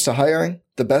when it comes to hiring,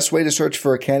 the best way to search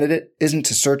for a candidate isn't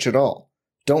to search at all.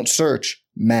 Don't search,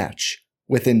 match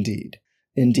with Indeed.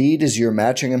 Indeed is your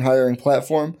matching and hiring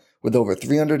platform with over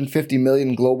 350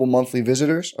 million global monthly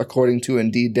visitors, according to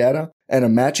Indeed data, and a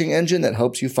matching engine that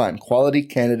helps you find quality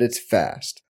candidates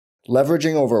fast.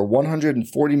 Leveraging over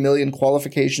 140 million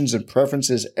qualifications and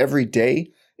preferences every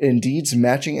day, Indeed's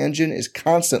matching engine is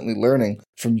constantly learning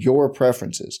from your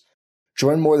preferences.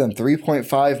 Join more than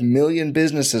 3.5 million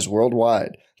businesses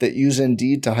worldwide that use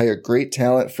Indeed to hire great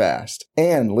talent fast.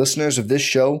 And listeners of this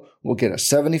show will get a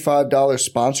 $75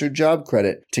 sponsored job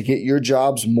credit to get your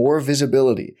jobs more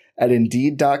visibility at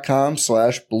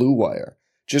Indeed.com/Blue Wire.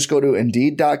 Just go to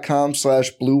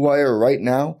Indeed.com/Blue Wire right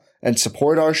now and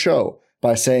support our show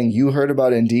by saying you heard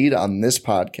about Indeed on this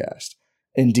podcast.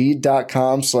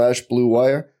 Indeed.com/Blue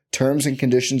Wire. Terms and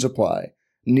conditions apply.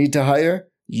 Need to hire?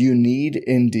 You need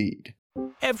Indeed.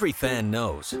 Every fan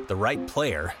knows the right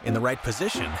player in the right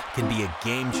position can be a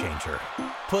game changer.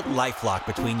 Put LifeLock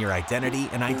between your identity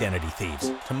and identity thieves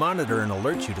to monitor and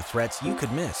alert you to threats you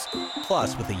could miss.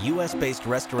 Plus, with a U.S.-based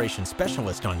restoration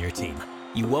specialist on your team,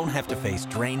 you won't have to face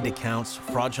drained accounts,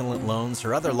 fraudulent loans,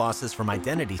 or other losses from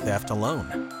identity theft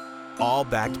alone. All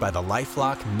backed by the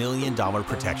LifeLock $1 Million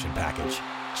Protection Package.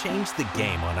 Change the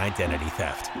game on identity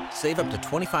theft. Save up to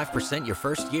 25% your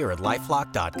first year at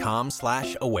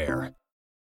LifeLock.com/aware.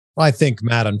 Well, I think,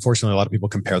 Matt, unfortunately, a lot of people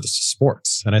compare this to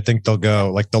sports. And I think they'll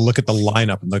look at the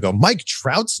lineup and they'll go, Mike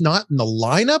Trout's not in the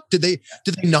lineup? Did they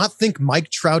not think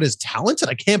Mike Trout is talented?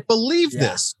 I can't believe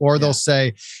this. Or they'll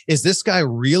say, is this guy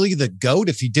really the GOAT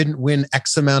if he didn't win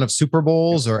X amount of Super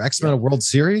Bowls or X amount of World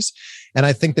Series? And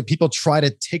I think that people try to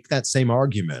take that same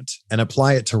argument and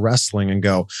apply it to wrestling and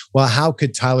go, well, how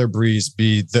could Tyler Breeze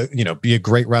be a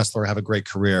great wrestler, have a great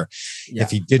career if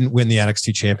he didn't win the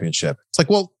NXT championship? It's like,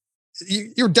 well,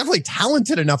 you're definitely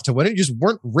talented enough to win it. You just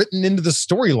weren't written into the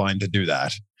storyline to do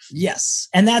that. Yes.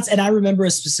 And I remember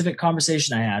a specific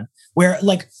conversation I had where,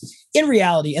 like, in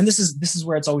reality, and this is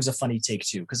where it's always a funny take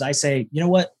too, because I say, you know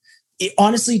what,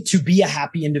 honestly, to be a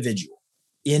happy individual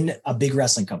in a big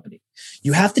wrestling company,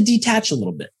 you have to detach a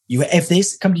little bit. If they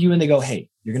come to you and they go, hey,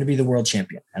 you're going to be the world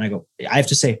champion. And I have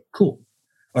to say, cool.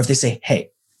 Or if they say, hey,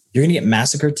 you're going to get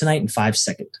massacred tonight in 5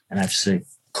 seconds. And I have to say,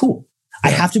 cool. I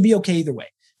have to be okay either way.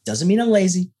 Doesn't mean I'm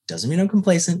lazy. Doesn't mean I'm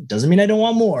complacent. Doesn't mean I don't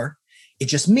want more. It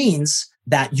just means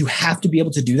that you have to be able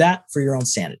to do that for your own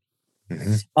sanity.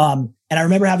 Mm-hmm. And I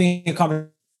remember having a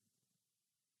conversation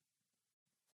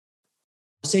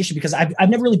because I've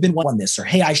never really been one on this, or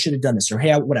hey, I should have done this, or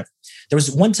hey, whatever. There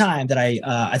was one time that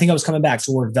I think I was coming back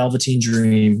to work Velveteen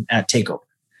Dream at TakeOver,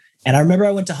 and I remember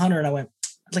I went to Hunter and I was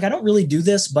like, I don't really do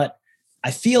this, but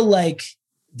I feel like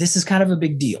this is kind of a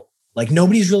big deal. Like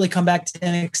nobody's really come back to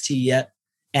NXT yet.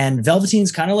 And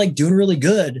Velveteen's kind of like doing really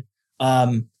good.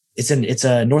 It's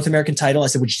a North American title. I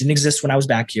said, which didn't exist when I was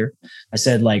back here. I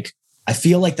said, like, I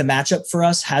feel like the matchup for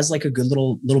us has like a good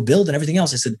little build and everything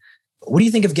else. I said, what do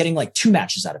you think of getting like 2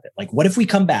 matches out of it? Like, what if we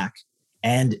come back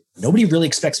and nobody really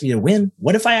expects me to win?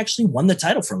 What if I actually won the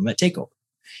title from him at TakeOver?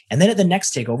 And then at the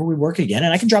next TakeOver, we work again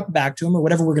and I can drop it back to him or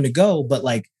whatever we're going to go. But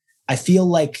like, I feel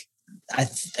like I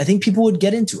think people would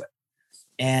get into it.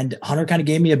 And Hunter kind of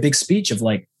gave me a big speech of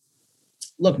like,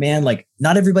 look, man, like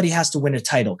not everybody has to win a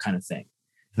title kind of thing.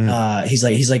 He's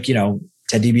like, you know,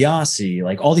 Ted DiBiase,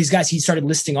 like all these guys, he started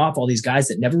listing off all these guys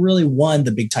that never really won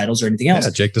the big titles or anything else.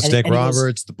 Yeah, Jake the Snake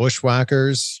Roberts, the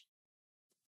Bushwhackers.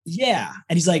 Yeah.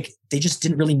 And he's like, they just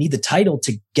didn't really need the title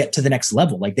to get to the next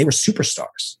level. Like they were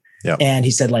superstars. Yeah. And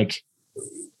he said like,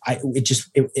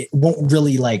 it won't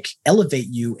really like elevate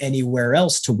you anywhere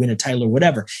else to win a title or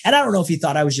whatever. And I don't know if he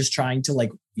thought I was just trying to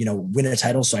like, you know, win a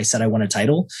title. So I said I won a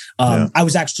title. I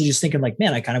was actually just thinking like,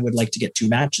 man, I kind of would like to get 2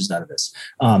 matches out of this.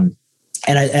 I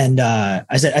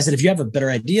said, if you have a better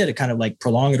idea to kind of like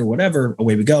prolong it or whatever,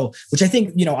 away we go. Which I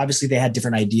think, you know, obviously they had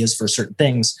different ideas for certain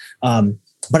things.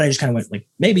 But I just kind of went like,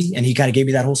 maybe. And he kind of gave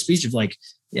me that whole speech of like,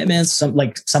 yeah, man,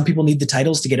 some people need the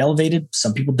titles to get elevated.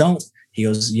 Some people don't. He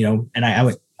goes, you know, and I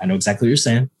went, I know exactly what you're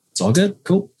saying. It's all good.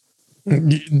 Cool.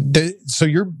 So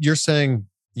you're saying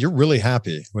you're really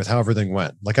happy with how everything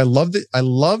went. Like, I love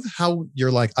how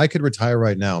you're like, I could retire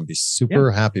right now and be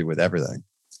super happy with everything.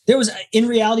 There was, in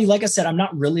reality, like I said, I'm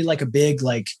not really like a big,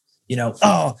 like, you know,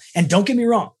 and don't get me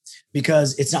wrong,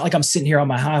 because it's not like I'm sitting here on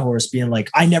my high horse being like,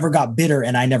 I never got bitter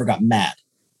and I never got mad.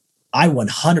 I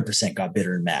 100% got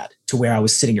bitter and mad to where I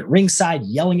was sitting at ringside,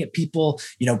 yelling at people,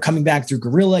 you know, coming back through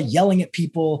Gorilla, yelling at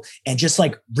people, and just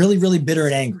like really, really bitter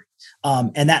and angry.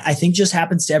 And that I think just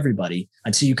happens to everybody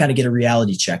until you kind of get a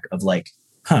reality check of like,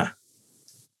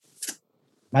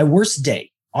 my worst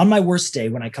day, on my worst day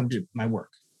when I come to my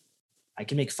work, I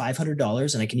can make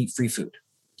 $500 and I can eat free food.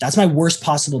 That's my worst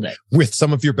possible day. With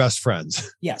some of your best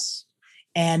friends. Yes.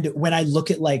 And when I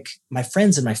look at like my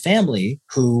friends and my family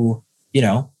who, you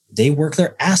know, they work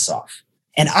their ass off.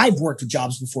 And I've worked with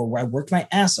jobs before where I worked my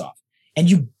ass off and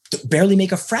you barely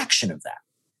make a fraction of that.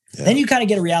 Yeah. Then you kind of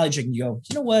get a reality check and you go,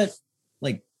 you know what?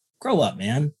 Like, grow up,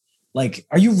 man. Like,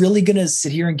 are you really going to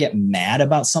sit here and get mad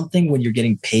about something when you're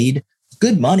getting paid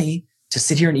good money to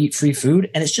sit here and eat free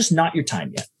food? And it's just not your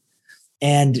time yet.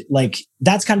 And like,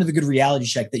 that's kind of the good reality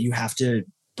check that you have to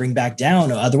bring back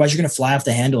down. Otherwise, you're going to fly off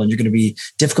the handle and you're going to be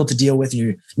difficult to deal with. And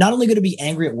you're not only going to be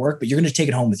angry at work, but you're going to take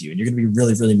it home with you. And you're going to be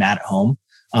really, really mad at home,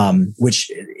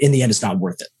 which in the end is not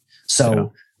worth it.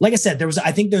 So like I said,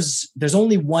 there's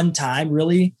only one time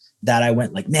really that I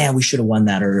went like, man, we should have won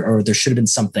that. Or there should have been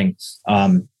something.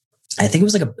 I think it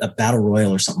was like a battle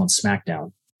royal or something on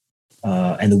SmackDown.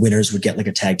 And the winners would get like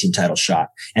a tag team title shot.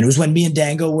 And it was when me and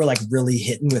Dango were like really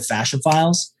hitting with Fashion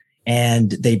Files.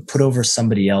 And they put over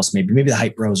somebody else, maybe the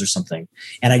Hype Bros or something.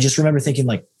 And I just remember thinking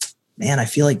like, man, I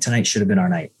feel like tonight should have been our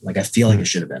night. Like, I feel like it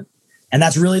should have been. And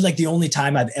that's really like the only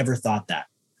time I've ever thought that.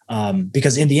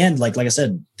 Because in the end, like I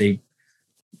said,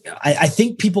 I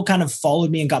think people kind of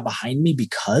followed me and got behind me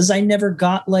because I never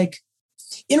got like,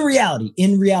 in reality,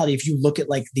 if you look at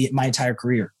like my entire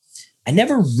career, I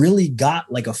never really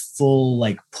got like a full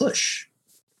like push.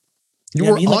 You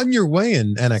were on your way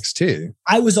in NXT.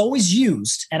 I was always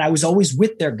used and I was always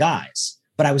with their guys,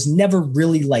 but I was never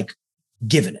really like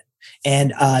given it.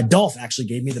 And Dolph actually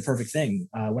gave me the perfect thing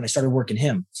when I started working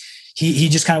him. He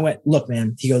just kind of went, look,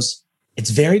 man, he goes,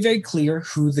 it's very, very clear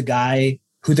who the guy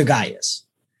is.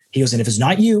 He goes, and if it's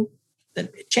not you, then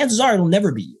chances are it'll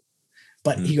never be you.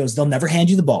 But he goes, they'll never hand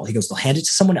you the ball. He goes, they'll hand it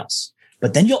to someone else.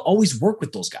 But then you'll always work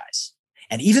with those guys.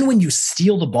 And even when you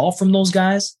steal the ball from those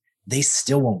guys, they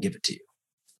still won't give it to you.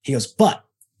 He goes, but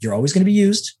you're always going to be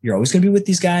used. You're always going to be with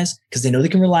these guys because they know they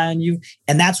can rely on you.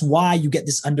 And that's why you get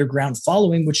this underground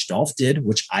following, which Dolph did,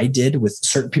 which I did, with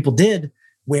certain people did,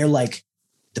 where like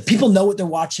the people know what they're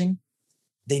watching.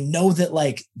 They know that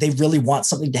like they really want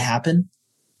something to happen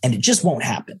and it just won't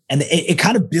happen. And it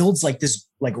kind of builds like this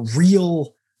like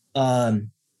real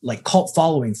like cult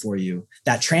following for you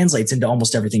that translates into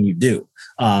almost everything you do,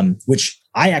 which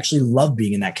I actually love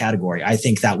being in that category. I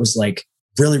think that was like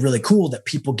really, really cool that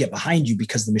people get behind you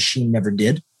because the machine never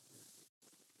did.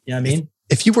 You know what I mean?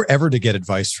 If you were ever to get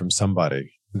advice from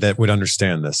somebody that would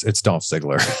understand this, it's Dolph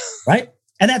Ziggler. Right.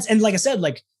 And like I said,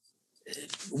 like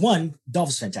one, Dolph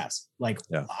is fantastic. Like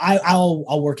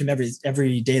I'll work him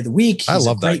every day of the week. He's I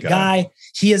love a great that guy.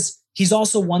 He's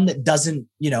also one that doesn't,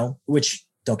 which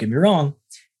don't get me wrong.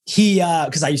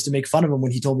 Because I used to make fun of him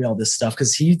when he told me all this stuff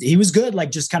because he was good,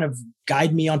 like just kind of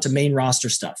guide me onto main roster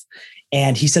stuff.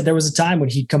 And he said there was a time when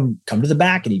he'd come to the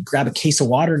back and he'd grab a case of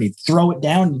water and he'd throw it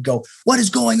down and he'd go, what is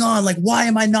going on? Like, why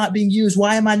am I not being used?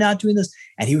 Why am I not doing this?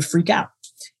 And he would freak out.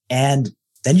 And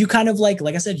then you kind of like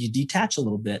I said, you detach a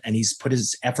little bit and he's put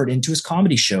his effort into his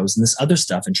comedy shows and this other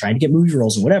stuff and trying to get movie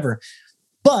roles and whatever.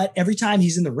 But every time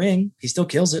he's in the ring, he still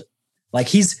kills it. Like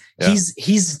he's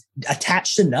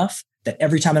attached enough that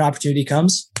every time an opportunity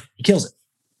comes, he kills it.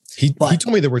 He told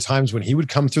me there were times when he would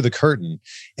come through the curtain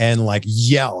and like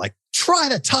yell, like, try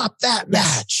to top that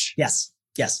match. Yes.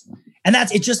 And I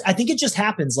think it just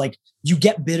happens. Like you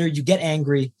get bitter, you get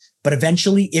angry, but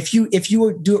eventually if you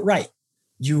do it right,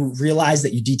 you realize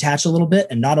that you detach a little bit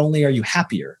and not only are you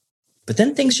happier, but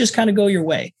then things just kind of go your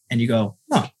way and you go,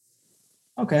 oh,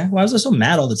 okay. Why was I so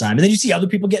mad all the time? And then you see other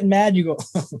people getting mad. You go,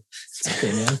 oh, it's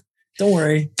okay, man. Don't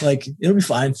worry. Like it'll be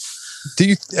fine.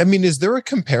 Is there a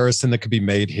comparison that could be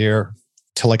made here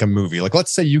to like a movie? Like,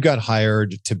 let's say you got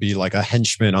hired to be like a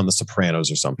henchman on The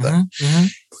Sopranos or something. Mm-hmm.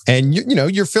 And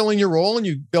you're filling your role and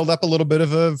you build up a little bit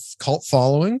of a cult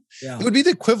following. Yeah. It would be the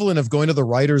equivalent of going to the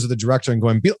writers or the director and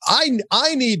going,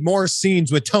 I need more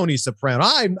scenes with Tony Soprano.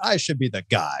 I should be the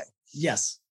guy.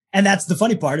 Yes. And that's the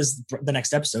funny part is the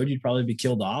next episode, you'd probably be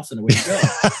killed off and away you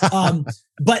go.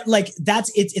 But like,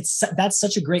 that's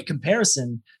such a great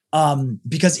comparison.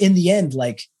 Because in the end,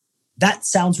 like that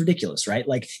sounds ridiculous, right?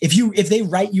 Like if they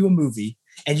write you a movie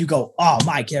and you go, oh,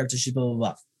 my character should blah, blah,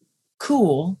 blah.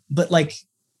 Cool. But like,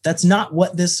 that's not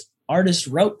what this artist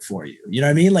wrote for you. You know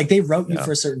what I mean? Like they wrote you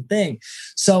for a certain thing.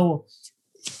 So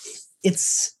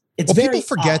it's very people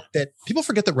forget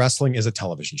that wrestling is a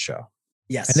television show.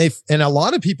 Yes. And a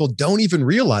lot of people don't even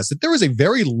realize that there was a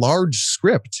very large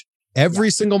script every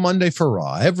single Monday for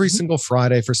Raw, every single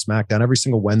Friday for SmackDown, every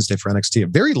single Wednesday for NXT, a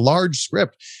very large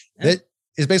script that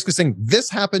is basically saying this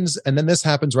happens and then this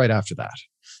happens right after that.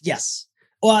 Yes.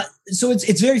 Well, so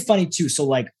it's very funny too. So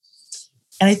like,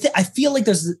 and I feel like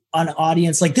there's an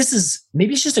audience, like this is,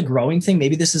 maybe it's just a growing thing.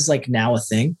 Maybe this is like now a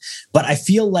thing, but I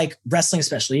feel like wrestling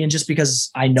especially, and just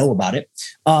because I know about it,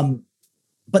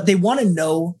 but they want to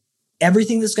know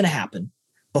everything that's going to happen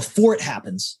before it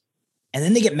happens. And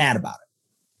then they get mad about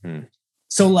it.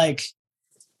 So like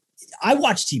I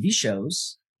watch TV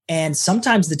shows and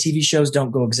sometimes the TV shows don't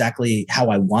go exactly how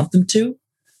I want them to,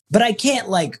 but I can't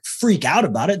like freak out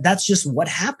about it. That's just what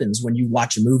happens when you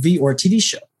watch a movie or a TV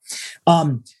show.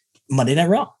 Monday Night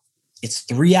Raw, it's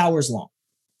 3 hours long.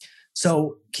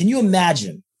 So can you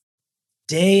imagine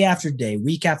day after day,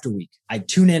 week after week, I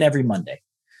tune in every Monday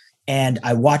and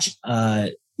I watch,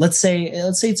 let's say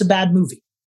it's a bad movie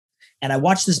and I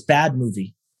watch this bad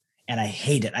movie and I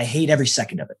hate it. I hate every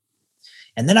second of it.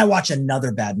 And then I watch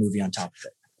another bad movie on top of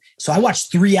it. So I watch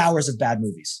 3 hours of bad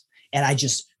movies and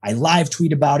I live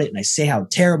tweet about it and I say how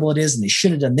terrible it is and they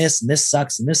should have done this and this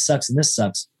sucks and this sucks and this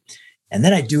sucks. And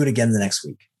then I do it again the next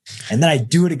week. And then I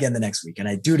do it again the next week and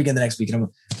I do it again the next week. And I'm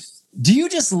like, do you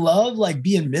just love like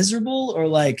being miserable? Or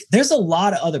like, there's a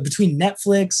lot of other between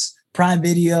Netflix, Prime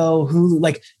Video, Hulu,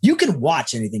 like you can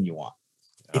watch anything you want.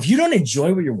 Yeah. If you don't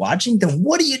enjoy what you're watching, then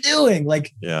what are you doing?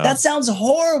 Like that sounds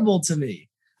horrible to me.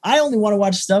 I only want to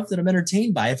watch stuff that I'm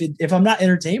entertained by. If I'm not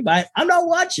entertained by it, I'm not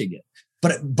watching it.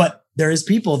 But there is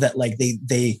people that like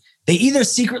they either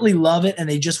secretly love it and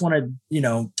they just want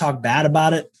to, talk bad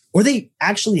about it, or they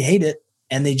actually hate it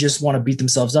and they just want to beat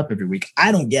themselves up every week.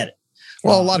 I don't get it.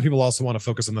 Well, a lot of people also want to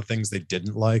focus on the things they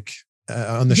didn't like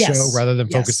on the show rather than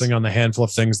focusing on the handful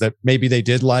of things that maybe they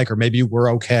did like or maybe were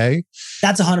okay.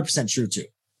 That's 100% true too.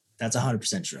 That's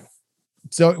 100% true.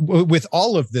 So with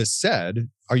all of this said,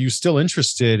 are you still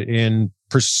interested in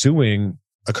pursuing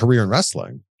a career in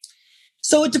wrestling?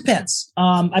 So it depends.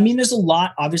 I mean, there's a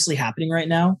lot obviously happening right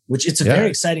now, which it's a very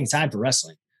exciting time for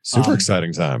wrestling. Super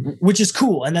exciting time. Which is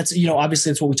cool. And that's,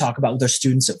 obviously it's what we talk about with our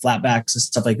students at Flatbacks and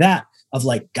stuff like that, of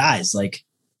like, guys, like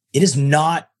it is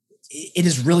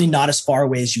really not as far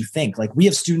away as you think. Like we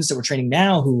have students that we're training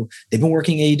now who they've been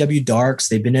working AEW Darks,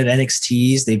 they've been at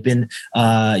NXTs, they've been,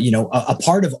 a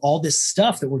part of all this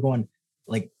stuff that we're going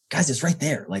like, guys, it's right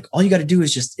there. Like all you got to do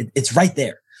is just, it's right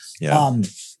there. Yeah.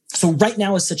 So right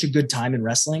now is such a good time in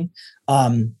wrestling,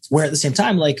 where at the same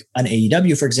time, like an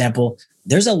AEW, for example,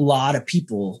 there's a lot of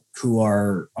people who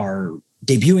are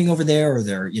debuting over there, or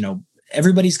they're,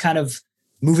 everybody's kind of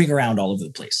moving around all over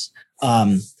the place.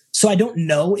 So I don't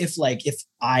know if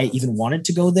I even wanted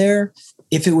to go there,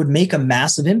 if it would make a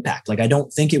massive impact. Like, I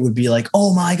don't think it would be like,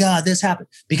 oh my God, this happened,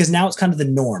 because now it's kind of the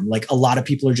norm. Like a lot of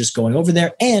people are just going over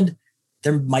there, and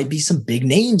there might be some big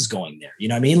names going there. You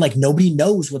know what I mean? Like nobody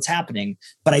knows what's happening,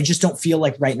 but I just don't feel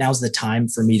like right now is the time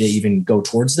for me to even go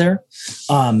towards there.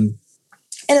 And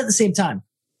at the same time,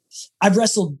 I've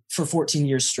wrestled for 14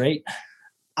 years straight.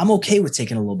 I'm okay with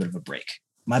taking a little bit of a break.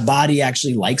 My body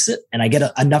actually likes it, and I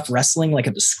get enough wrestling like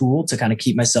at the school to kind of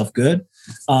keep myself good.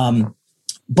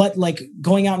 But like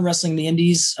going out and wrestling the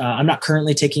indies, I'm not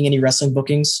currently taking any wrestling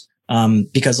bookings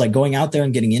because like going out there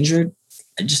and getting injured,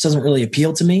 it just doesn't really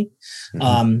appeal to me.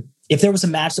 Mm-hmm. If there was a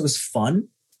match that was fun,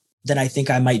 then I think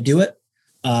I might do it.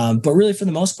 But really for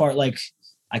the most part, like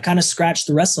I kind of scratched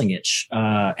the wrestling itch.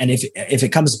 And if it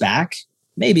comes back,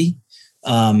 maybe.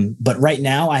 But right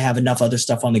now I have enough other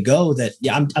stuff on the go that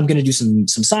I'm going to do some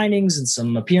signings and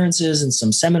some appearances and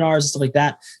some seminars and stuff like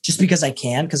that, just because I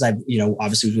can, because I've,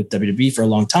 obviously was with WWE for a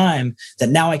long time, that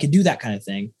now I can do that kind of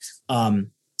thing.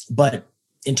 But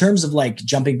in terms of like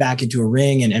jumping back into a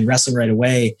ring and wrestling right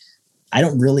away, I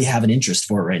don't really have an interest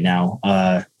for it right now.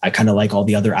 I kind of like all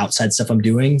the other outside stuff I'm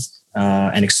doing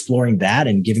and exploring that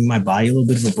and giving my body a little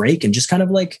bit of a break and just kind of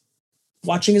like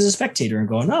watching as a spectator and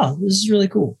going, oh, this is really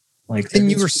cool. Like,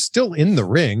 and you were still in the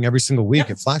ring every single week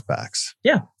at Flatbacks.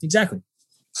 Yeah, exactly.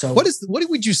 So what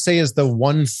would you say is the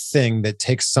one thing that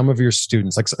takes some of your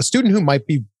students, like a student who might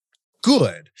be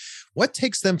good, what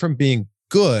takes them from being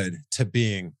good to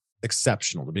being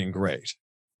exceptional, to being great?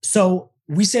 So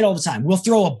we say it all the time. We'll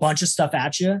throw a bunch of stuff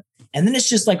at you, and then it's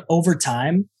just like over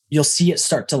time, you'll see it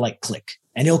start to like click,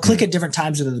 and it'll click at different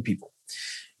times with other people.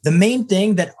 The main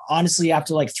thing that honestly,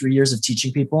 after like 3 years of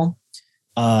teaching people,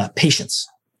 patience.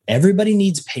 Everybody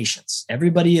needs patience.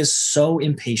 Everybody is so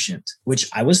impatient, which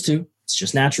I was too. It's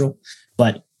just natural.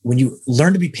 But when you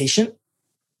learn to be patient,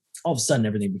 all of a sudden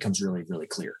everything becomes really, really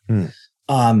clear.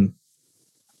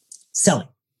 Selling.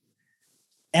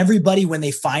 Everybody, when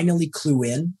they finally clue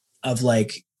in of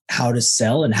like how to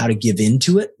sell and how to give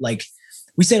into it, like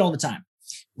we say it all the time,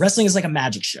 wrestling is like a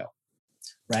magic show,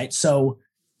 right? So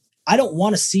I don't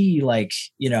want to see like,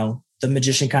 the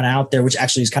magician kind of out there, which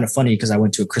actually is kind of funny because I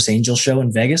went to a Chris Angel show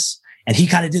in Vegas and he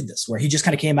kind of did this where he just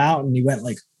kind of came out and he went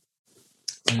like,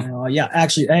 yeah,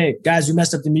 actually, hey guys, we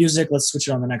messed up the music. Let's switch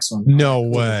it on the next one. No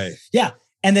way. Yeah.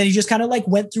 And then he just kind of like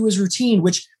went through his routine,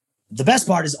 which the best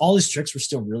part is all his tricks were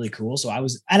still really cool. So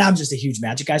I'm just a huge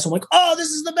magic guy. So I'm like, oh, this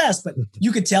is the best. But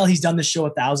you could tell he's done this show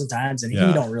 1,000 times and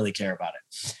he don't really care about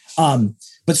it.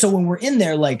 But so when we're in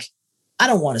there, like, I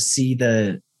don't want to see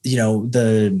the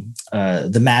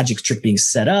magic trick being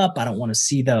set up. I don't want to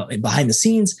see the behind the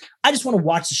scenes. I just want to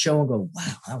watch the show and go,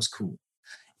 wow, that was cool.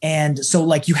 And so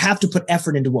like, you have to put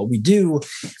effort into what we do.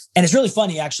 And it's really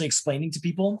funny actually explaining to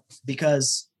people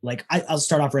because like, I'll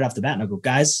start off right off the bat and I'll go,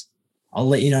 guys, I'll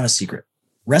let you know a secret.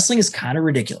 Wrestling is kind of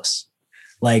ridiculous.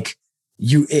 Like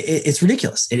it's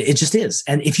ridiculous. It just is.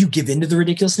 And if you give into the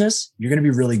ridiculousness, you're going to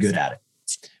be really good at it.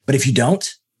 But if you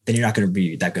don't, then you're not going to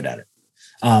be that good at it.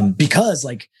 Because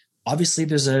like, obviously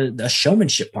there's a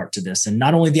showmanship part to this, and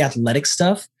not only the athletic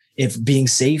stuff, if being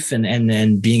safe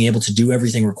and being able to do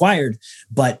everything required,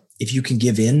 but if you can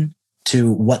give in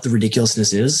to what the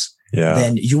ridiculousness is,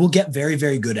 then you will get very,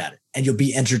 very good at it and you'll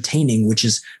be entertaining, which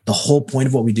is the whole point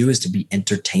of what we do, is to be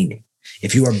entertaining.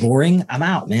 If you are boring, I'm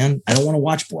out, man. I don't want to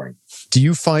watch boring. Do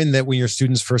you find that when your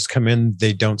students first come in,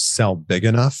 they don't sell big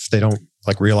enough? They don't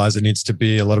like realize it needs to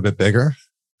be a little bit bigger?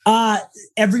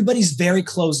 Everybody's very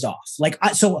closed off. Like,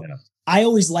 I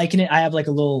always liken it. I have like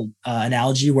a little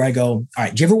analogy where I go, all right,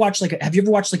 have you ever watched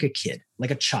like a kid,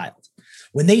 like a child?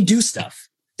 When they do stuff,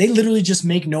 They literally just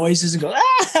make noises and go,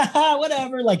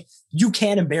 whatever. Like, you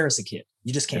can't embarrass a kid.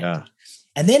 You just can't. Yeah.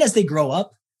 And then as they grow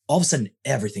up, all of a sudden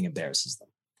everything embarrasses them.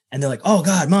 And they're like, oh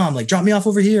God, mom, like drop me off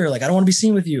over here. Like, I don't want to be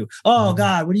seen with you. Oh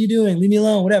God, what are you doing? Leave me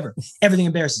alone, whatever. Everything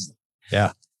embarrasses them.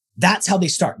 Yeah. That's how they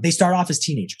start. They start off as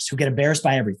teenagers who get embarrassed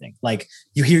by everything. Like,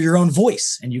 you hear your own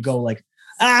voice and you go like,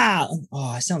 I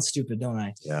sound stupid, don't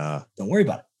I? Yeah. Don't worry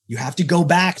about it. You have to go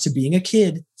back to being a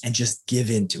kid and just give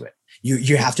into it.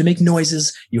 You have to make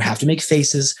noises. You have to make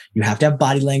faces. You have to have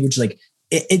body language. Like,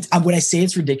 when I say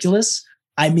it's ridiculous,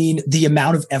 I mean the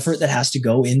amount of effort that has to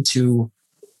go into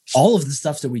all of the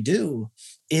stuff that we do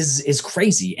is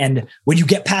crazy. And when you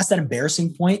get past that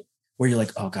embarrassing point where you're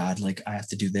like, oh God, like I have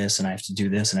to do this and I have to do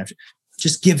this and I have to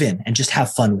just give in and just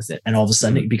have fun with it. And all of a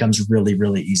sudden it becomes really,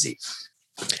 really easy.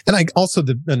 And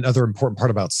another important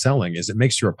part about selling is it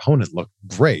makes your opponent look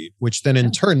great, which then in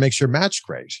turn makes your match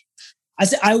great.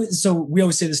 So we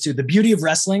always say this too. The beauty of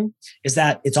wrestling is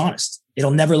that it's honest. It'll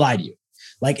never lie to you.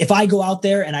 Like, if I go out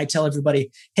there and I tell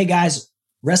everybody, hey guys,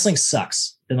 wrestling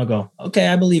sucks, then they'll go, okay,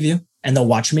 I believe you. And they'll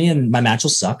watch me and my match will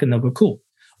suck and they'll go, cool.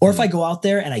 Or if I go out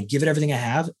there and I give it everything I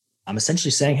have, I'm essentially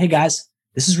saying, hey guys,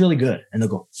 this is really good. And they'll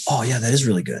go, oh yeah, that is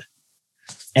really good.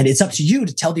 And it's up to you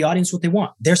to tell the audience what they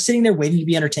want. They're sitting there waiting to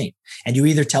be entertained. And you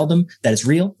either tell them that it's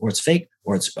real or it's fake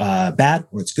or it's bad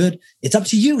or it's good. It's up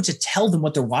to you to tell them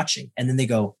what they're watching. And then they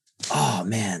go, oh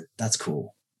man, that's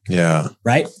cool. Yeah.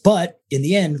 Right. But in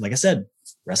the end, like I said,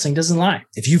 wrestling doesn't lie.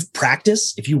 If you've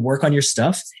practiced, if you work on your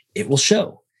stuff, it will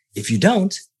show. If you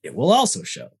don't, it will also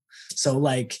show. So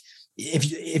like,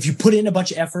 if you put in a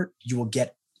bunch of effort, you will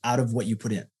get out of what you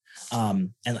put in.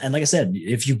 And like I said,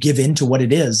 if you give in to what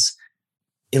it is,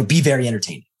 it'll be very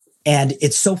entertaining. And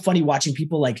it's so funny watching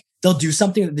people, like, they'll do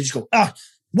something and they just go,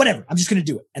 whatever, I'm just going to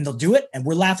do it. And they'll do it. And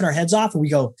we're laughing our heads off and we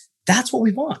go, that's what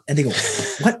we want. And they go,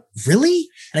 what, really?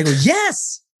 And I go,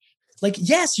 yes. Like,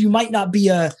 yes, you might not be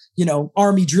a,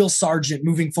 Army drill sergeant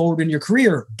moving forward in your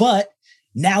career, but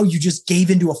now you just gave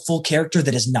into a full character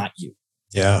that is not you.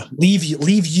 Yeah.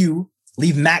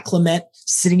 Leave Matt Clement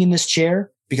sitting in this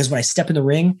chair, because when I step in the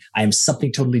ring, I am something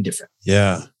totally different.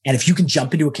 Yeah. And if you can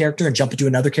jump into a character and jump into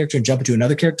another character and jump into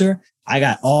another character, I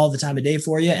got all the time of day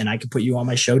for you and I can put you on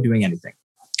my show doing anything.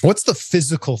 What's the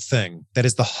physical thing that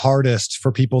is the hardest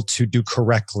for people to do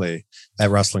correctly at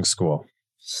wrestling school?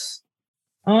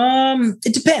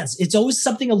 It depends. It's always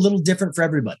something a little different for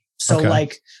everybody. So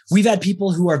like, we've had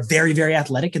people who are very, very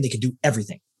athletic and they can do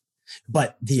everything,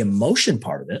 but the emotion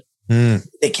part of it,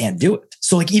 they can't do it.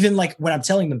 So like, even like when I'm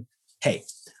telling them, hey,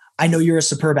 I know you're a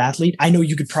superb athlete. I know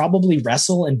you could probably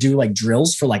wrestle and do like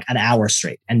drills for like an hour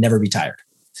straight and never be tired.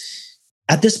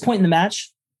 At this point in the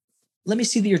match, let me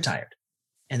see that you're tired.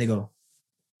 And they go,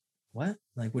 what?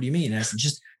 Like, what do you mean? And I said,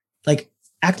 just like,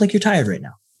 act like you're tired right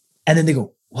now. And then they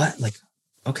go, what? Like,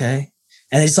 okay.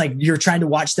 And it's like, you're trying to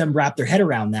watch them wrap their head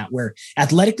around that, where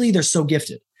athletically they're so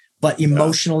gifted, but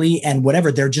emotionally and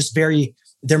whatever,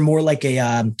 they're more like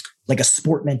a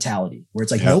sport mentality where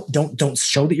it's like, nope, don't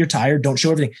show that you're tired. Don't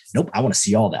show everything. Nope. I want to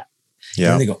see all that.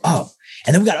 Yeah. And they go, oh,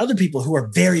 and then we got other people who are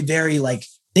very, very like,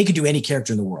 they could do any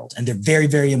character in the world and they're very,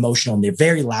 very emotional and they're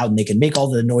very loud and they can make all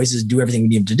the noises, do everything we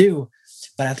need them to do.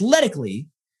 But athletically,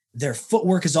 their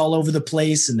footwork is all over the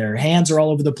place and their hands are all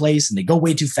over the place and they go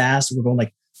way too fast. And we're going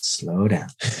like, slow down,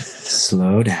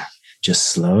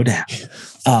 just slow down.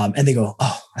 And they go,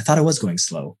 oh, I thought I was going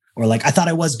slow. Or like, I thought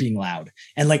I was being loud.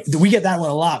 And like, we get that one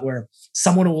a lot where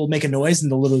someone will make a noise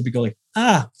and they'll literally be going,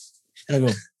 ah. And I go,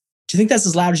 do you think that's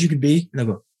as loud as you could be? And I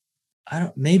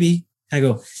go, maybe. And I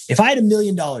go, if I had $1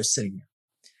 million sitting here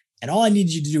and all I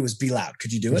needed you to do was be loud,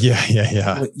 could you do it?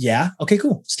 Yeah. Go, yeah. Okay,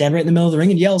 cool. Stand right in the middle of the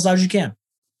ring and yell as loud as you can.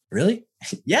 Really?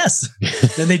 Yes.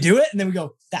 Then they do it. And then we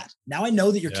go, that. Now I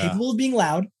know that you're capable of being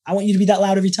loud. I want you to be that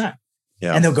loud every time.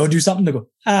 Yeah. And they'll go do something. They'll go,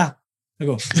 ah. I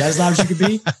go, is that as loud as you could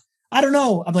be? I don't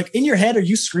know. I'm like, in your head, are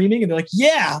you screaming? And they're like,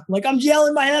 yeah. I'm like, I'm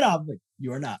yelling my head off. I'm like,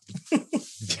 you are not.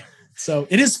 So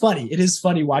it is funny. It is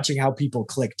funny watching how people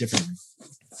click differently.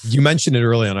 You mentioned it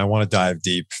earlier, and I want to dive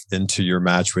deep into your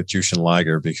match with Jushin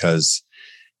Liger because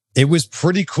it was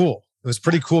pretty cool. It was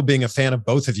pretty cool being a fan of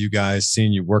both of you guys,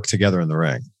 seeing you work together in the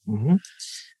ring. Mm-hmm.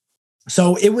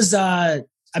 So it was,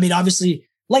 obviously,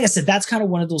 like I said, that's kind of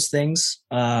one of those things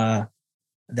that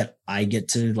I get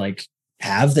to like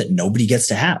have that nobody gets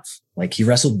to have. Like, he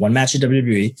wrestled one match at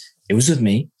WWE. It was with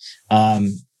me.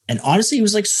 And honestly, it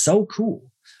was like so cool.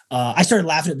 I started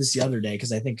laughing at this the other day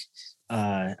because I think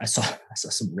I saw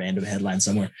some random headline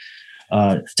somewhere.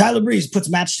 Tyler Breeze puts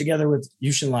match together with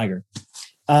Jushin Liger.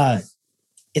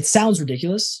 It sounds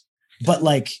ridiculous, but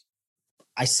like,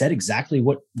 I said exactly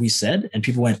what we said and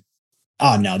people went,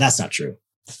 oh no, that's not true.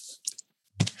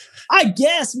 I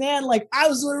guess, man, like I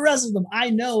was with the rest of them.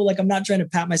 I know, like, I'm not trying to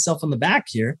pat myself on the back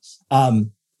here.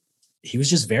 He was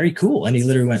just very cool. And he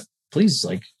literally went, please,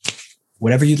 like,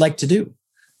 whatever you'd like to do.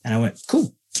 And I went,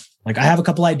 cool. Like, I have a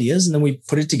couple ideas. And then we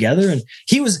put it together. And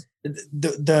he was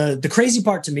the crazy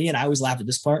part to me. And I always laugh at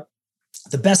this part.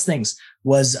 The best things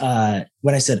was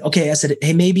when I said,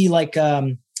 hey, maybe like,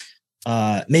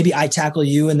 maybe I tackle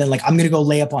you. And then like, I'm going to go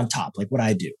lay up on top, like what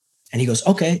I do. And he goes,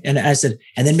 okay. And I said,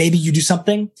 and then maybe you do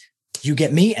something, you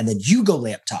get me, and then you go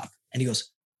lay up top. And he goes,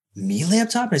 me lay up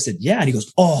top? And I said, yeah. And he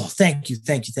goes, oh, thank you.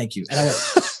 And I went,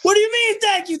 what do you mean?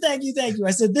 Thank you.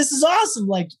 I said, this is awesome.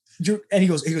 Like, and he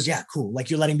goes, yeah, cool. Like,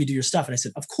 you're letting me do your stuff. And I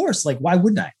said, of course. Like, why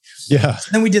wouldn't I? Yeah.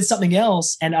 So then we did something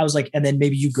else. And I was like, and then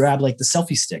maybe you grab like the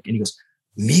selfie stick. And he goes,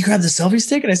 me grab the selfie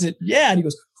stick? And I said, yeah. And he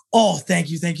goes, oh, thank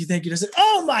you. And I said,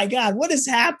 oh my God, what is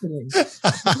happening?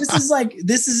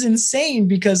 This is insane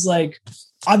because like,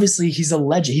 obviously he's a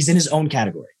legend. He's in his own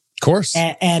category. Of course.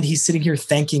 And he's sitting here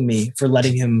thanking me for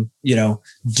letting him,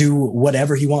 do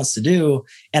whatever he wants to do.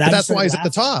 And that's why he's at the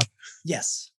top.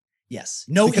 Yes.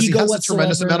 No because ego he has whatsoever. A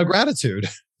tremendous amount of gratitude.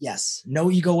 Yes. No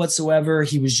ego whatsoever.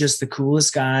 He was just the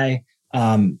coolest guy.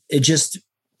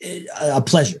 A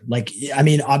pleasure. Like, I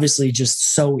mean, obviously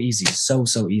just so easy. So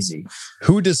easy.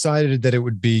 Who decided that it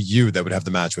would be you that would have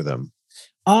the match with him?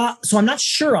 So I'm not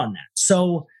sure on that.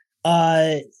 So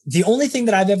the only thing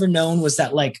that I've ever known was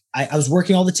that like I was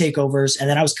working all the takeovers and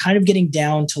then I was kind of getting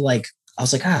down to like, I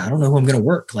was like, I don't know who I'm going to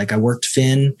work. Like I worked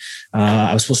Finn.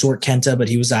 I was supposed to work Kenta, but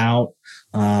he was out.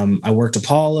 I worked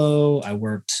Apollo. I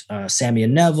worked Sammy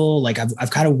and Neville. Like I've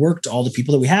kind of worked all the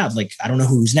people that we have. Like, I don't know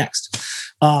who's next.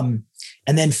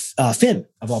 And then Finn,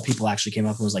 of all people, actually came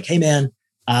up and was like, hey, man,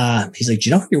 he's like, do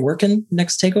you know who you're working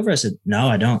next takeover? I said, no,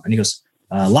 I don't. And he goes,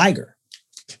 Liger.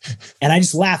 And I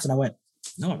just laughed and I went,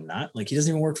 no, I'm not. Like, he doesn't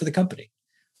even work for the company.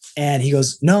 And he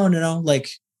goes, no.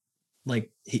 Like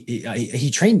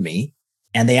he trained me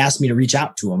and they asked me to reach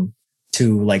out to him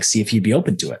to like, see if he'd be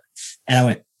open to it. And I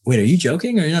went, wait, are you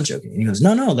joking or are you not joking? And he goes,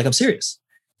 no, like I'm serious.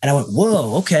 And I went,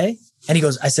 whoa, okay. And he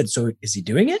goes, I said, so is he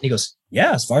doing it? And he goes,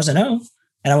 yeah, as far as I know.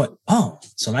 And I went, oh,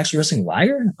 so I'm actually wrestling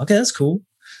Liger? Okay, that's cool.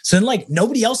 So then like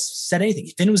nobody else said anything.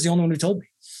 Finn was the only one who told me.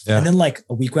 Yeah. And then like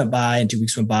a week went by and 2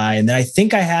 weeks went by. And then I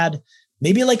think I had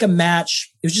maybe like a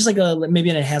match. It was just like maybe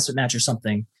an enhancement match or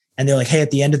something. And they're like, hey,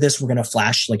 at the end of this, we're going to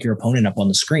flash like your opponent up on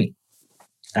the screen.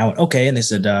 And I went, okay. And they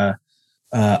said, I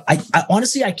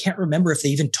honestly, I can't remember if they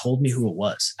even told me who it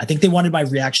was. I think they wanted my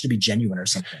reaction to be genuine or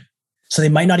something. So they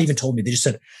might not even told me. They just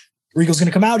said, Regal's going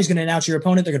to come out. He's going to announce your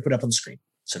opponent. They're going to put it up on the screen.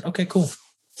 I said, okay, cool.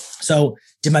 So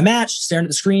did my match, staring at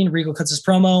the screen. Regal cuts his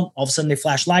promo. All of a sudden they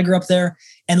flash Liger up there.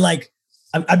 And like,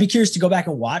 I'd be curious to go back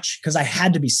and watch because I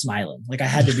had to be smiling. Like I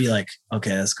had to be like,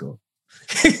 okay, that's cool.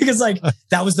 Because like,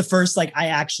 that was the first, like I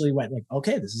actually went like,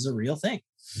 okay, this is a real thing.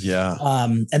 Yeah.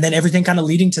 And then everything kind of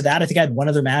leading to that. I think I had one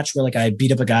other match where like I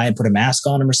beat up a guy and put a mask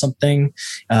on him or something.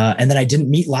 And then I didn't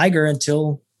meet Liger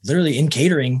until literally in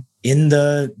catering in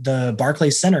the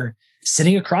Barclays Center,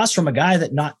 sitting across from a guy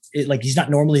that he's not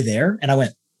normally there. And I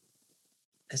went,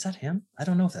 is that him? I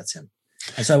don't know if that's him.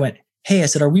 And so I went, hey, I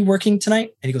said, are we working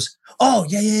tonight? And he goes, oh,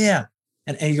 yeah.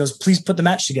 And he goes, please put the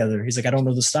match together. He's like, I don't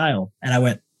know the style. And I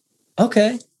went,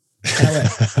 okay. And I went,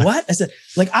 what? I said,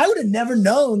 like, I would have never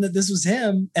known that this was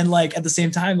him. And like, at the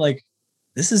same time, like,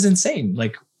 this is insane.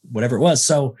 Like whatever it was.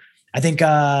 So I think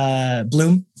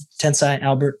Bloom, Tensai,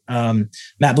 Albert,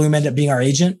 Matt Bloom ended up being our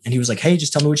agent. And he was like, hey,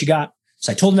 just tell me what you got.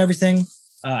 So I told him everything.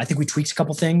 I think we tweaked a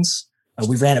couple things.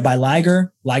 We ran it by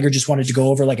Liger. Liger just wanted to go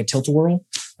over like a tilt-a-whirl.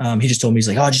 He just told me, he's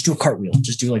like, oh, just do a cartwheel.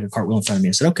 Just do like a cartwheel in front of me.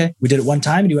 I said, okay. We did it one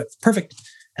time and he went, perfect.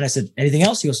 And I said, anything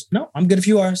else? He goes, no, I'm good if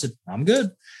you are. I said, I'm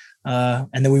good.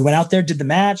 And then we went out there, did the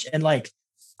match. And like,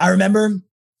 I remember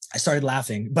I started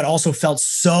laughing, but also felt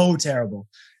so terrible.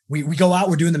 We go out,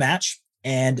 we're doing the match.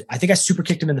 And I think I super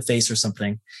kicked him in the face or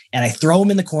something. And I throw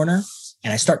him in the corner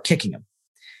and I start kicking him.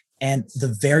 And the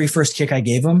very first kick I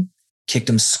gave him, kicked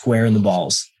him square in the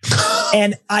balls.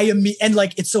 And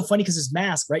like, it's so funny because his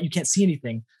mask, right? You can't see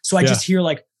anything. So I just hear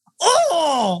like,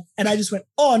 oh, and I just went,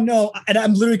 oh no. And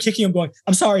I'm literally kicking him going,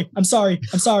 I'm sorry. And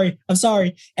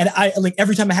I like,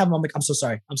 every time I have him, I'm like, I'm so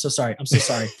sorry.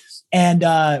 And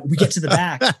we get to the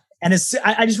back and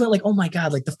I just went like, oh my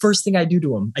God, like the first thing I do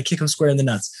to him, I kick him square in the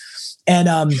nuts.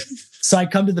 And so I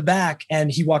come to the back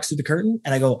and he walks through the curtain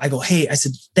and I go, hey, I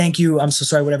said, thank you. I'm so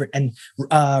sorry, whatever. And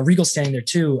Regal's standing there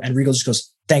too. And Regal just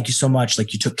goes, thank you so much.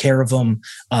 Like you took care of them.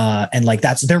 And like,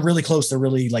 they're really close. They're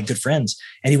really like good friends.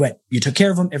 And he went, you took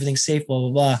care of them. Everything's safe, blah, blah,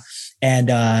 blah.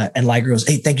 And Liger goes,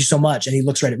 hey, thank you so much. And he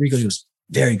looks right at Regal. He goes,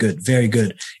 very good, very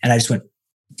good. And I just went,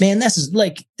 man, this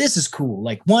is cool.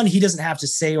 Like, one, he doesn't have to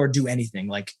say or do anything.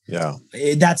 Like,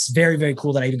 that's very, very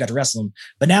cool that I even got to wrestle him.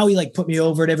 But now he like put me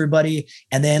over to everybody.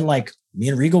 And then like me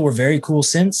and Regal were very cool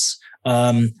since.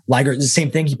 Liger, the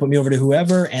same thing. He put me over to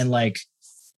whoever. And like,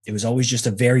 it was always just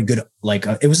a very good, like,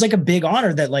 it was like a big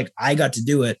honor that like I got to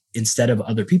do it instead of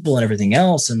other people and everything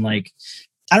else. And like,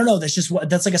 I don't know,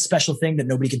 that's like a special thing that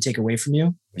nobody can take away from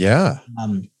you. Yeah.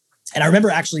 And I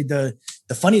remember actually the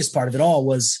funniest part of it all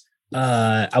was,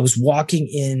 I was walking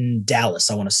in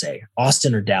Dallas, I want to say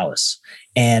Austin or Dallas.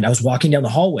 And I was walking down the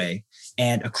hallway,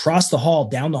 and across the hall,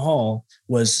 down the hall,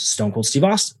 was Stone Cold Steve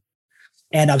Austin.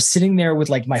 And I was sitting there with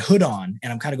like my hood on,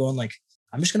 and I'm kind of going like,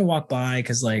 I'm just going to walk by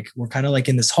because like we're kind of like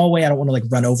in this hallway. I don't want to like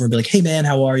run over and be like, hey man,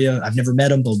 how are you? I've never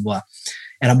met him, blah, blah, blah.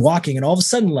 And I'm walking, and all of a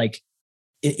sudden, like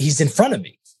he's in front of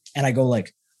me, and I go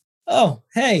like, oh,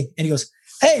 hey. And he goes,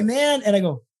 hey man. And I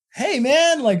go, hey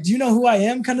man, like, do you know who I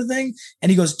am, kind of thing? And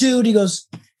he goes, dude, he goes,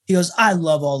 I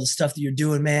love all the stuff that you're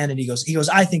doing, man. And he goes,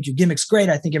 I think your gimmick's great.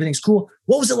 I think everything's cool.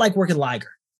 What was it like working Liger?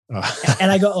 And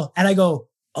I go,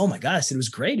 oh my God. I said, it was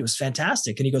great. It was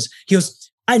fantastic. And he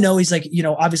goes, I know. He's like,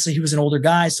 obviously he was an older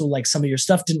guy. So like some of your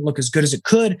stuff didn't look as good as it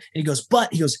could. And he goes,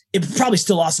 it was probably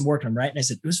still awesome working him. Right. And I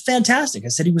said, it was fantastic. I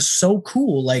said, he was so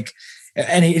cool. Like,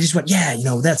 and he just went, yeah,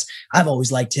 I've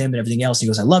always liked him and everything else. He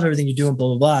goes, I love everything you're doing, blah,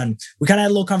 blah, blah. And we kind of had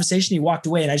a little conversation. He walked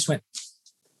away, and I just went,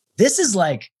 this is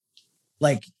like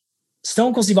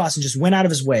Stone Cold Steve Austin just went out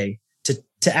of his way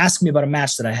to ask me about a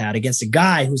match that I had against a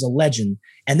guy who's a legend,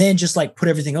 and then just like put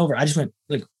everything over. I just went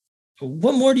like,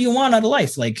 what more do you want out of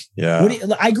life? Like,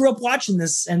 I grew up watching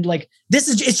this, and like,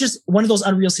 it's just one of those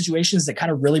unreal situations that kind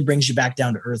of really brings you back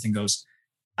down to earth and goes,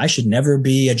 I should never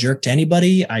be a jerk to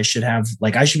anybody. I should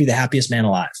be the happiest man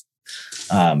alive.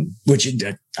 Which,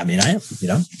 I mean, I am,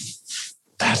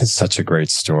 That is such a great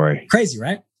story. Crazy,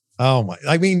 right? Oh my,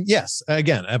 I mean, yes.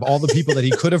 Again, of all the people that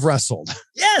he could have wrestled.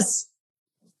 Yes.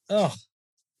 Oh,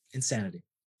 insanity.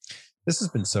 This has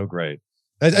been so great.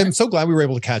 I'm so glad we were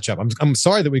able to catch up. I'm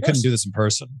sorry that we couldn't do this in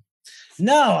person.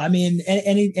 No, I mean,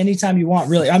 anytime you want,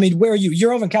 really. I mean, where are you?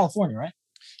 You're over in California, right?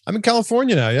 I'm in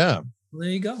California now. Yeah. There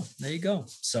you go.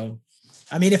 So,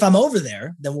 I mean, if I'm over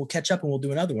there, then we'll catch up and we'll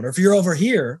do another one. Or if you're over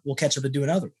here, we'll catch up and do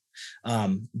another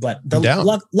one. But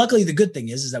luckily, the good thing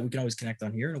is that we can always connect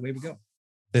on here, and away we go.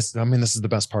 This is the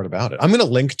best part about it. I'm going to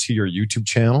link to your YouTube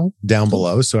channel down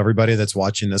below, so everybody that's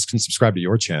watching this can subscribe to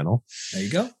your channel. There you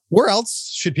go. Where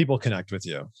else should people connect with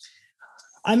you?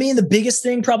 I mean, the biggest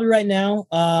thing probably right now,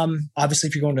 obviously,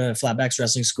 if you're going to Flatbacks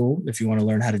Wrestling School, if you want to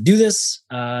learn how to do this.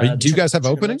 Do you guys have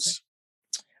openings?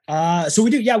 So we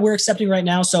do. Yeah, we're accepting right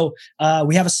now. So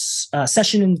we have a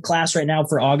session in class right now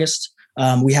for August.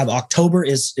 We have October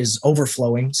is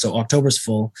overflowing. So October's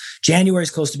full. January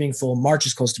is close to being full. March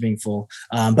is close to being full.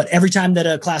 But every time that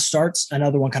a class starts,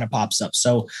 another one kind of pops up.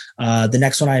 So the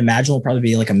next one I imagine will probably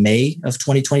be like a May of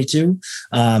 2022.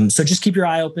 So just keep your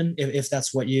eye open if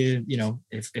that's what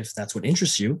if that's what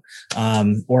interests you.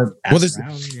 Or ask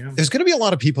around, there's going to be a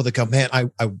lot of people that go, man, I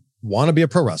want to be a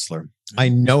pro wrestler. I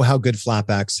know how good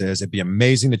Flatbacks is. It'd be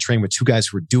amazing to train with two guys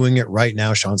who are doing it right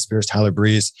now, Sean Spears, Tyler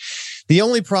Breeze. The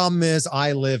only problem is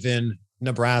I live in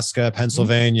Nebraska,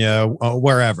 Pennsylvania,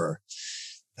 wherever.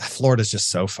 Florida's just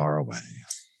so far away.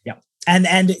 Yeah.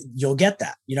 And you'll get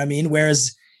that, you know what I mean?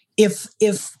 Whereas if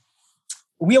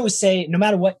we always say, no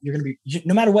matter what,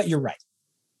 you're right.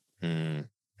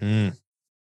 Mm-hmm.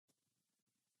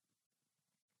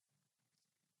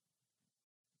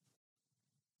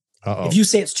 Uh-oh. If you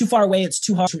say it's too far away, it's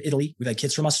too hard from Italy. We've had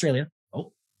kids from Australia.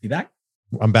 Oh, you back?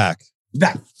 I'm back.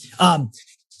 Back.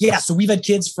 Yeah. So we've had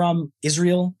kids from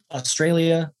Israel,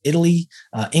 Australia, Italy,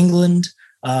 England,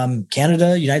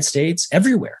 Canada, United States,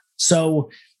 everywhere. So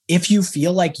if you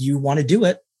feel like you want to do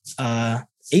it,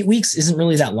 8 weeks isn't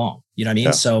really that long. You know what I mean?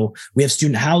 Yeah. So we have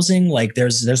student housing. Like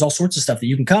there's all sorts of stuff that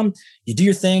you can come, you do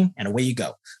your thing, and away you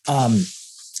go.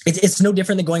 It's no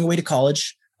different than going away to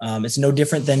college. It's no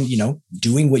different than,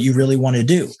 doing what you really want to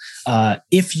do.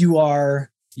 If you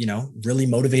are, really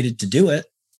motivated to do it,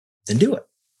 then do it.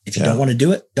 If you don't want to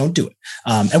do it, don't do it.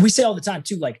 And we say all the time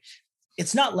too, like,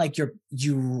 it's not like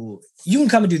you can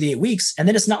come and do the 8 weeks, and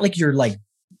then it's not like you're like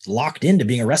locked into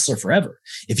being a wrestler forever.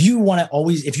 If you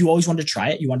always wanted to try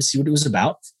it, you want to see what it was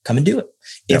about, come and do it.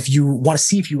 Yep. If you want to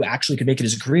see if you actually could make it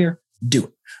as a career,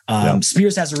 do it.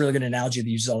 Spears has a really good analogy that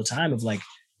he uses all the time of like,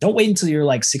 don't wait until you're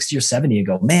like 60 or 70 and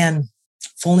go, man,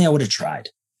 if only I would have tried.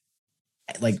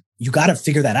 Like, you got to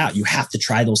figure that out. You have to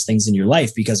try those things in your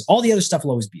life because all the other stuff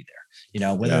will always be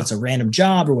there, whether it's a random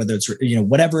job or whether it's,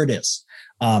 whatever it is.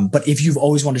 But if you've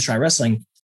always wanted to try wrestling,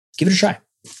 give it a try.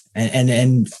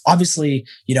 And obviously,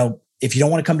 if you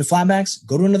don't want to come to Flatbacks,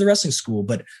 go to another wrestling school,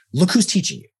 but look who's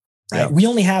teaching you. right? We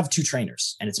only have 2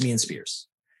 trainers, and it's me and Spears.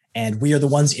 And we are the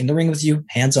ones in the ring with you,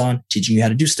 hands-on, teaching you how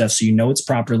to do stuff so you know it's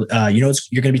properly, you're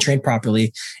going to be trained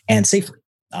properly and safely,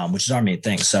 which is our main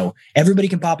thing. So everybody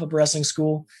can pop up a wrestling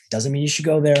school. Doesn't mean you should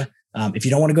go there. If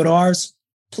you don't want to go to ours,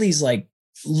 please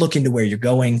look into where you're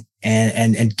going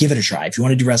and give it a try. If you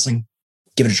want to do wrestling,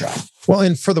 give it a try. Well,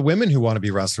 and for the women who want to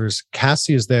be wrestlers,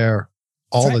 Cassie is there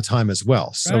all the time as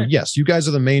well. So yes, you guys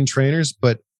are the main trainers,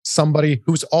 but somebody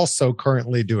who's also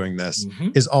currently doing this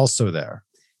is also there.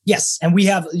 Yes. And we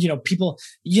have, people,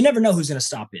 you never know who's going to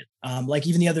stop in. Like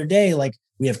even the other day,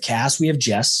 we have Cass, we have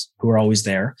Jess, who are always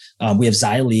there. We have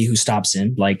Zia Lee, who stops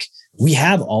in. We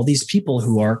have all these people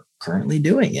who are currently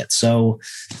doing it. So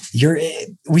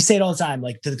we say it all the time,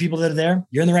 to the people that are there,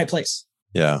 you're in the right place.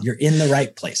 Yeah. You're in the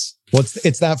right place. Well,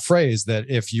 it's that phrase that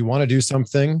if you want to do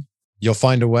something, you'll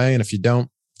find a way. And if you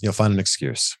don't, you'll find an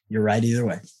excuse. You're right either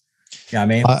way. You know what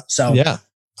I mean?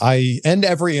 I end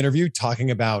every interview talking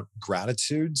about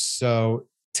gratitude. So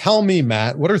tell me,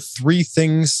 Matt, what are 3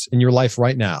 things in your life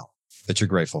right now that you're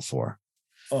grateful for?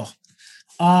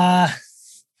 Right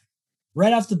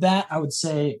off the bat, I would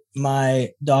say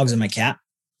my dogs and my cat,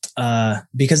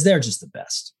 because they're just the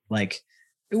best.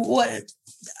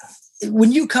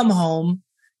 When you come home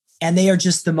and they are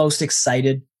just the most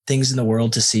excited things in the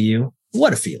world to see you,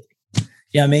 what a feeling. You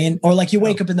know what I mean? Or you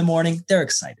wake up in the morning, they're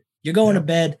excited. You're going to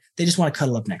bed, they just want to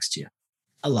cuddle up next to you.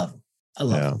 I love them. I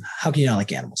love them. How can you not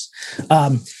like animals?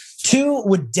 2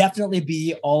 would definitely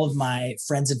be all of my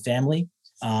friends and family,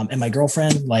 and my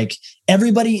girlfriend.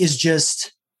 Everybody is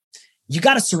just, you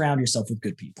got to surround yourself with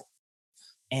good people.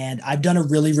 And I've done a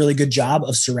really, really good job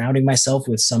of surrounding myself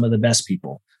with some of the best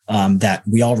people. That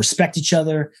we all respect each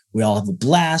other. We all have a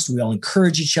blast. We all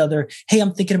encourage each other. Hey,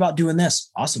 I'm thinking about doing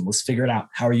this. Awesome. Let's figure it out.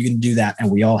 How are you going to do that?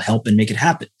 And we all help and make it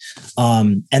happen.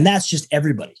 And that's just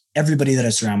everybody that I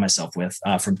surround myself with,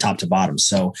 from top to bottom.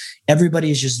 So everybody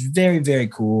is just very, very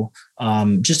cool.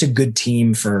 Just a good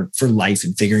team for life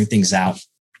and figuring things out.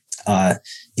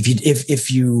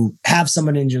 If you have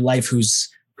someone in your life who's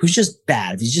just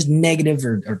bad, if he's just negative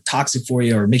or toxic for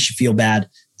you or makes you feel bad,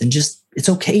 then it's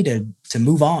okay to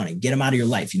move on and get them out of your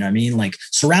life. You know what I mean?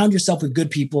 Surround yourself with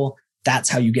good people. That's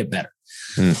how you get better.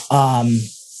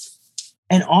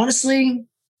 And honestly,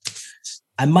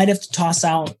 I might have to toss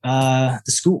out the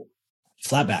school,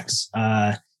 Flatbacks.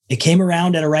 It came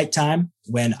around at a right time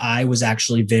when I was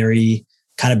actually very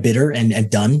kind of bitter and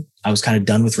done. I was kind of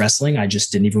done with wrestling. I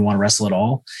just didn't even want to wrestle at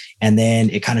all. And then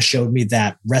it kind of showed me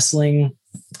that wrestling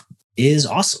is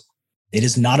awesome. It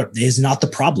is not the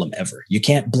problem ever. You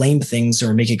can't blame things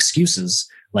or make excuses.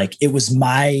 It was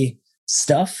my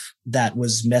stuff that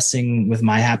was messing with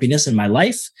my happiness in my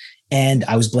life. And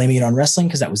I was blaming it on wrestling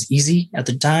because that was easy at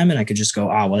the time. And I could just go,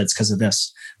 well, it's because of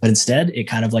this. But instead, it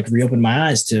kind of reopened my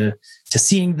eyes to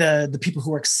seeing the people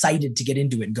who are excited to get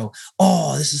into it and go,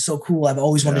 oh, this is so cool. I've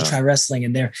always wanted to try wrestling.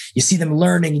 And you see them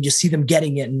learning and you see them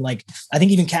getting it. And I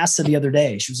think even Cass said the other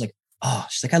day, she was like,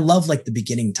 she's I love the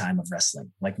beginning time of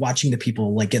wrestling, watching the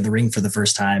people get in the ring for the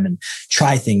first time and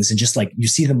try things. And just you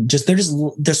see them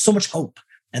there's so much hope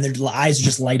and their eyes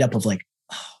just light up of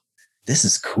this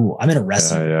is cool. I'm in a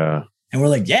wrestling. Yeah. And we're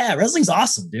wrestling's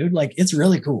awesome, dude. It's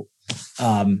really cool.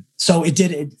 So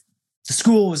the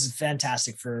school was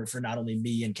fantastic for not only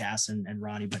me and Cass and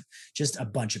Ronnie, but just a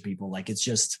bunch of people. It's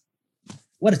just,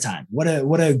 what a time. What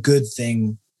a good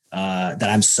thing, that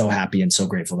I'm so happy and so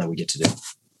grateful that we get to do.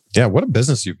 Yeah, what a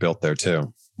business you've built there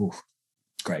too. Ooh,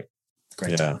 great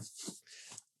time.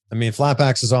 I mean,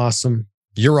 Flatbacks is awesome.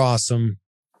 You're awesome.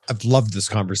 I've loved this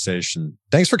conversation.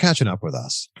 Thanks for catching up with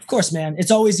us. Of course, man.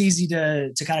 It's always easy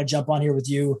to kind of jump on here with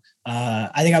you.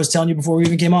 I think I was telling you before we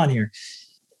even came on here,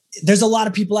 there's a lot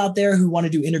of people out there who want to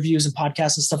do interviews and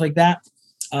podcasts and stuff like that.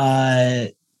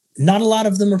 Not a lot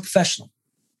of them are professional.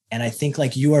 And I think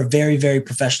you are very, very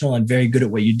professional and very good at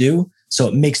what you do. So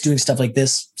it makes doing stuff like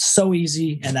this so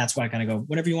easy. And that's why I kind of go,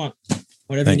 whatever you want,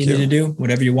 whatever you need to do,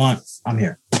 whatever you want, I'm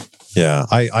here. Yeah.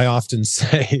 I often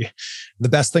say the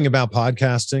best thing about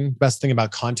podcasting, best thing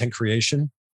about content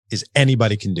creation is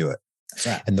anybody can do it. That's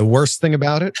right. And the worst thing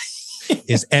about it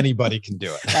is anybody can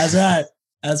do it. That's right.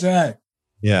 That's right.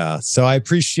 Yeah. So I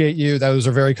appreciate you. Those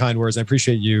are very kind words. I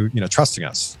appreciate you, trusting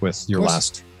us with your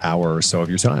last hour or so of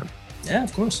your time. Yeah,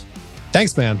 of course.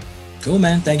 Thanks, man. Cool,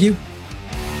 man. Thank you.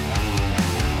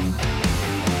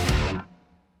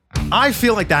 I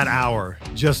feel like that hour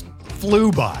just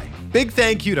flew by. Big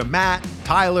thank you to Matt,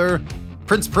 Tyler,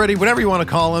 Prince Pretty, whatever you want to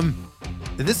call him.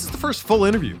 This is the first full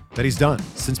interview that he's done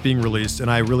since being released, and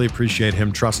I really appreciate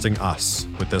him trusting us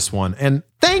with this one. And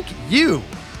thank you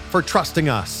for trusting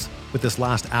us with this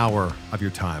last hour of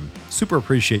your time. Super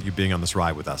appreciate you being on this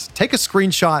ride with us. Take a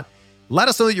screenshot Let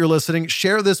us know that you're listening.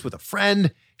 Share this with a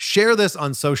friend. Share this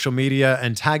on social media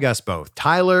and tag us both.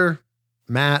 Tyler,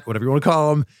 Matt, whatever you want to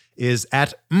call him, is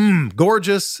at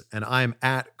Gorgeous, and I'm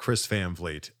at Chris Van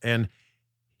Vliet. And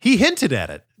he hinted at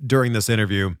it during this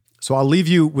interview, so I'll leave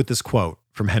you with this quote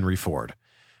from Henry Ford.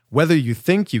 Whether you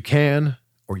think you can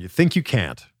or you think you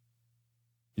can't,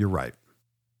 you're right.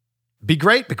 Be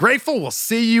great, be grateful. We'll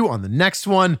see you on the next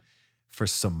one for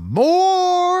some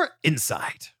more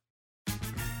insight.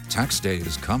 Tax day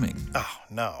is coming. Oh,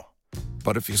 no.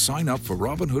 But if you sign up for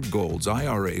Robinhood Gold's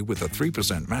IRA with a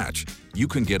 3% match, you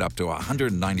can get up to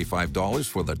 $195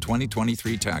 for the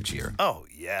 2023 tax year. Oh,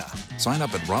 yeah. Sign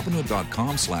up at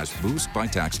Robinhood.com/boost by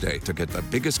tax day to get the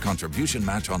biggest contribution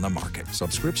match on the market.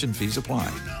 Subscription fees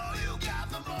apply.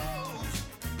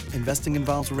 Investing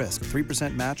involves risk.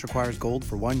 3% match requires gold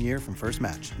for 1 year from first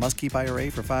match. Must keep IRA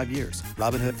for 5 years.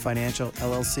 Robinhood Financial,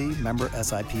 LLC, member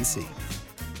SIPC.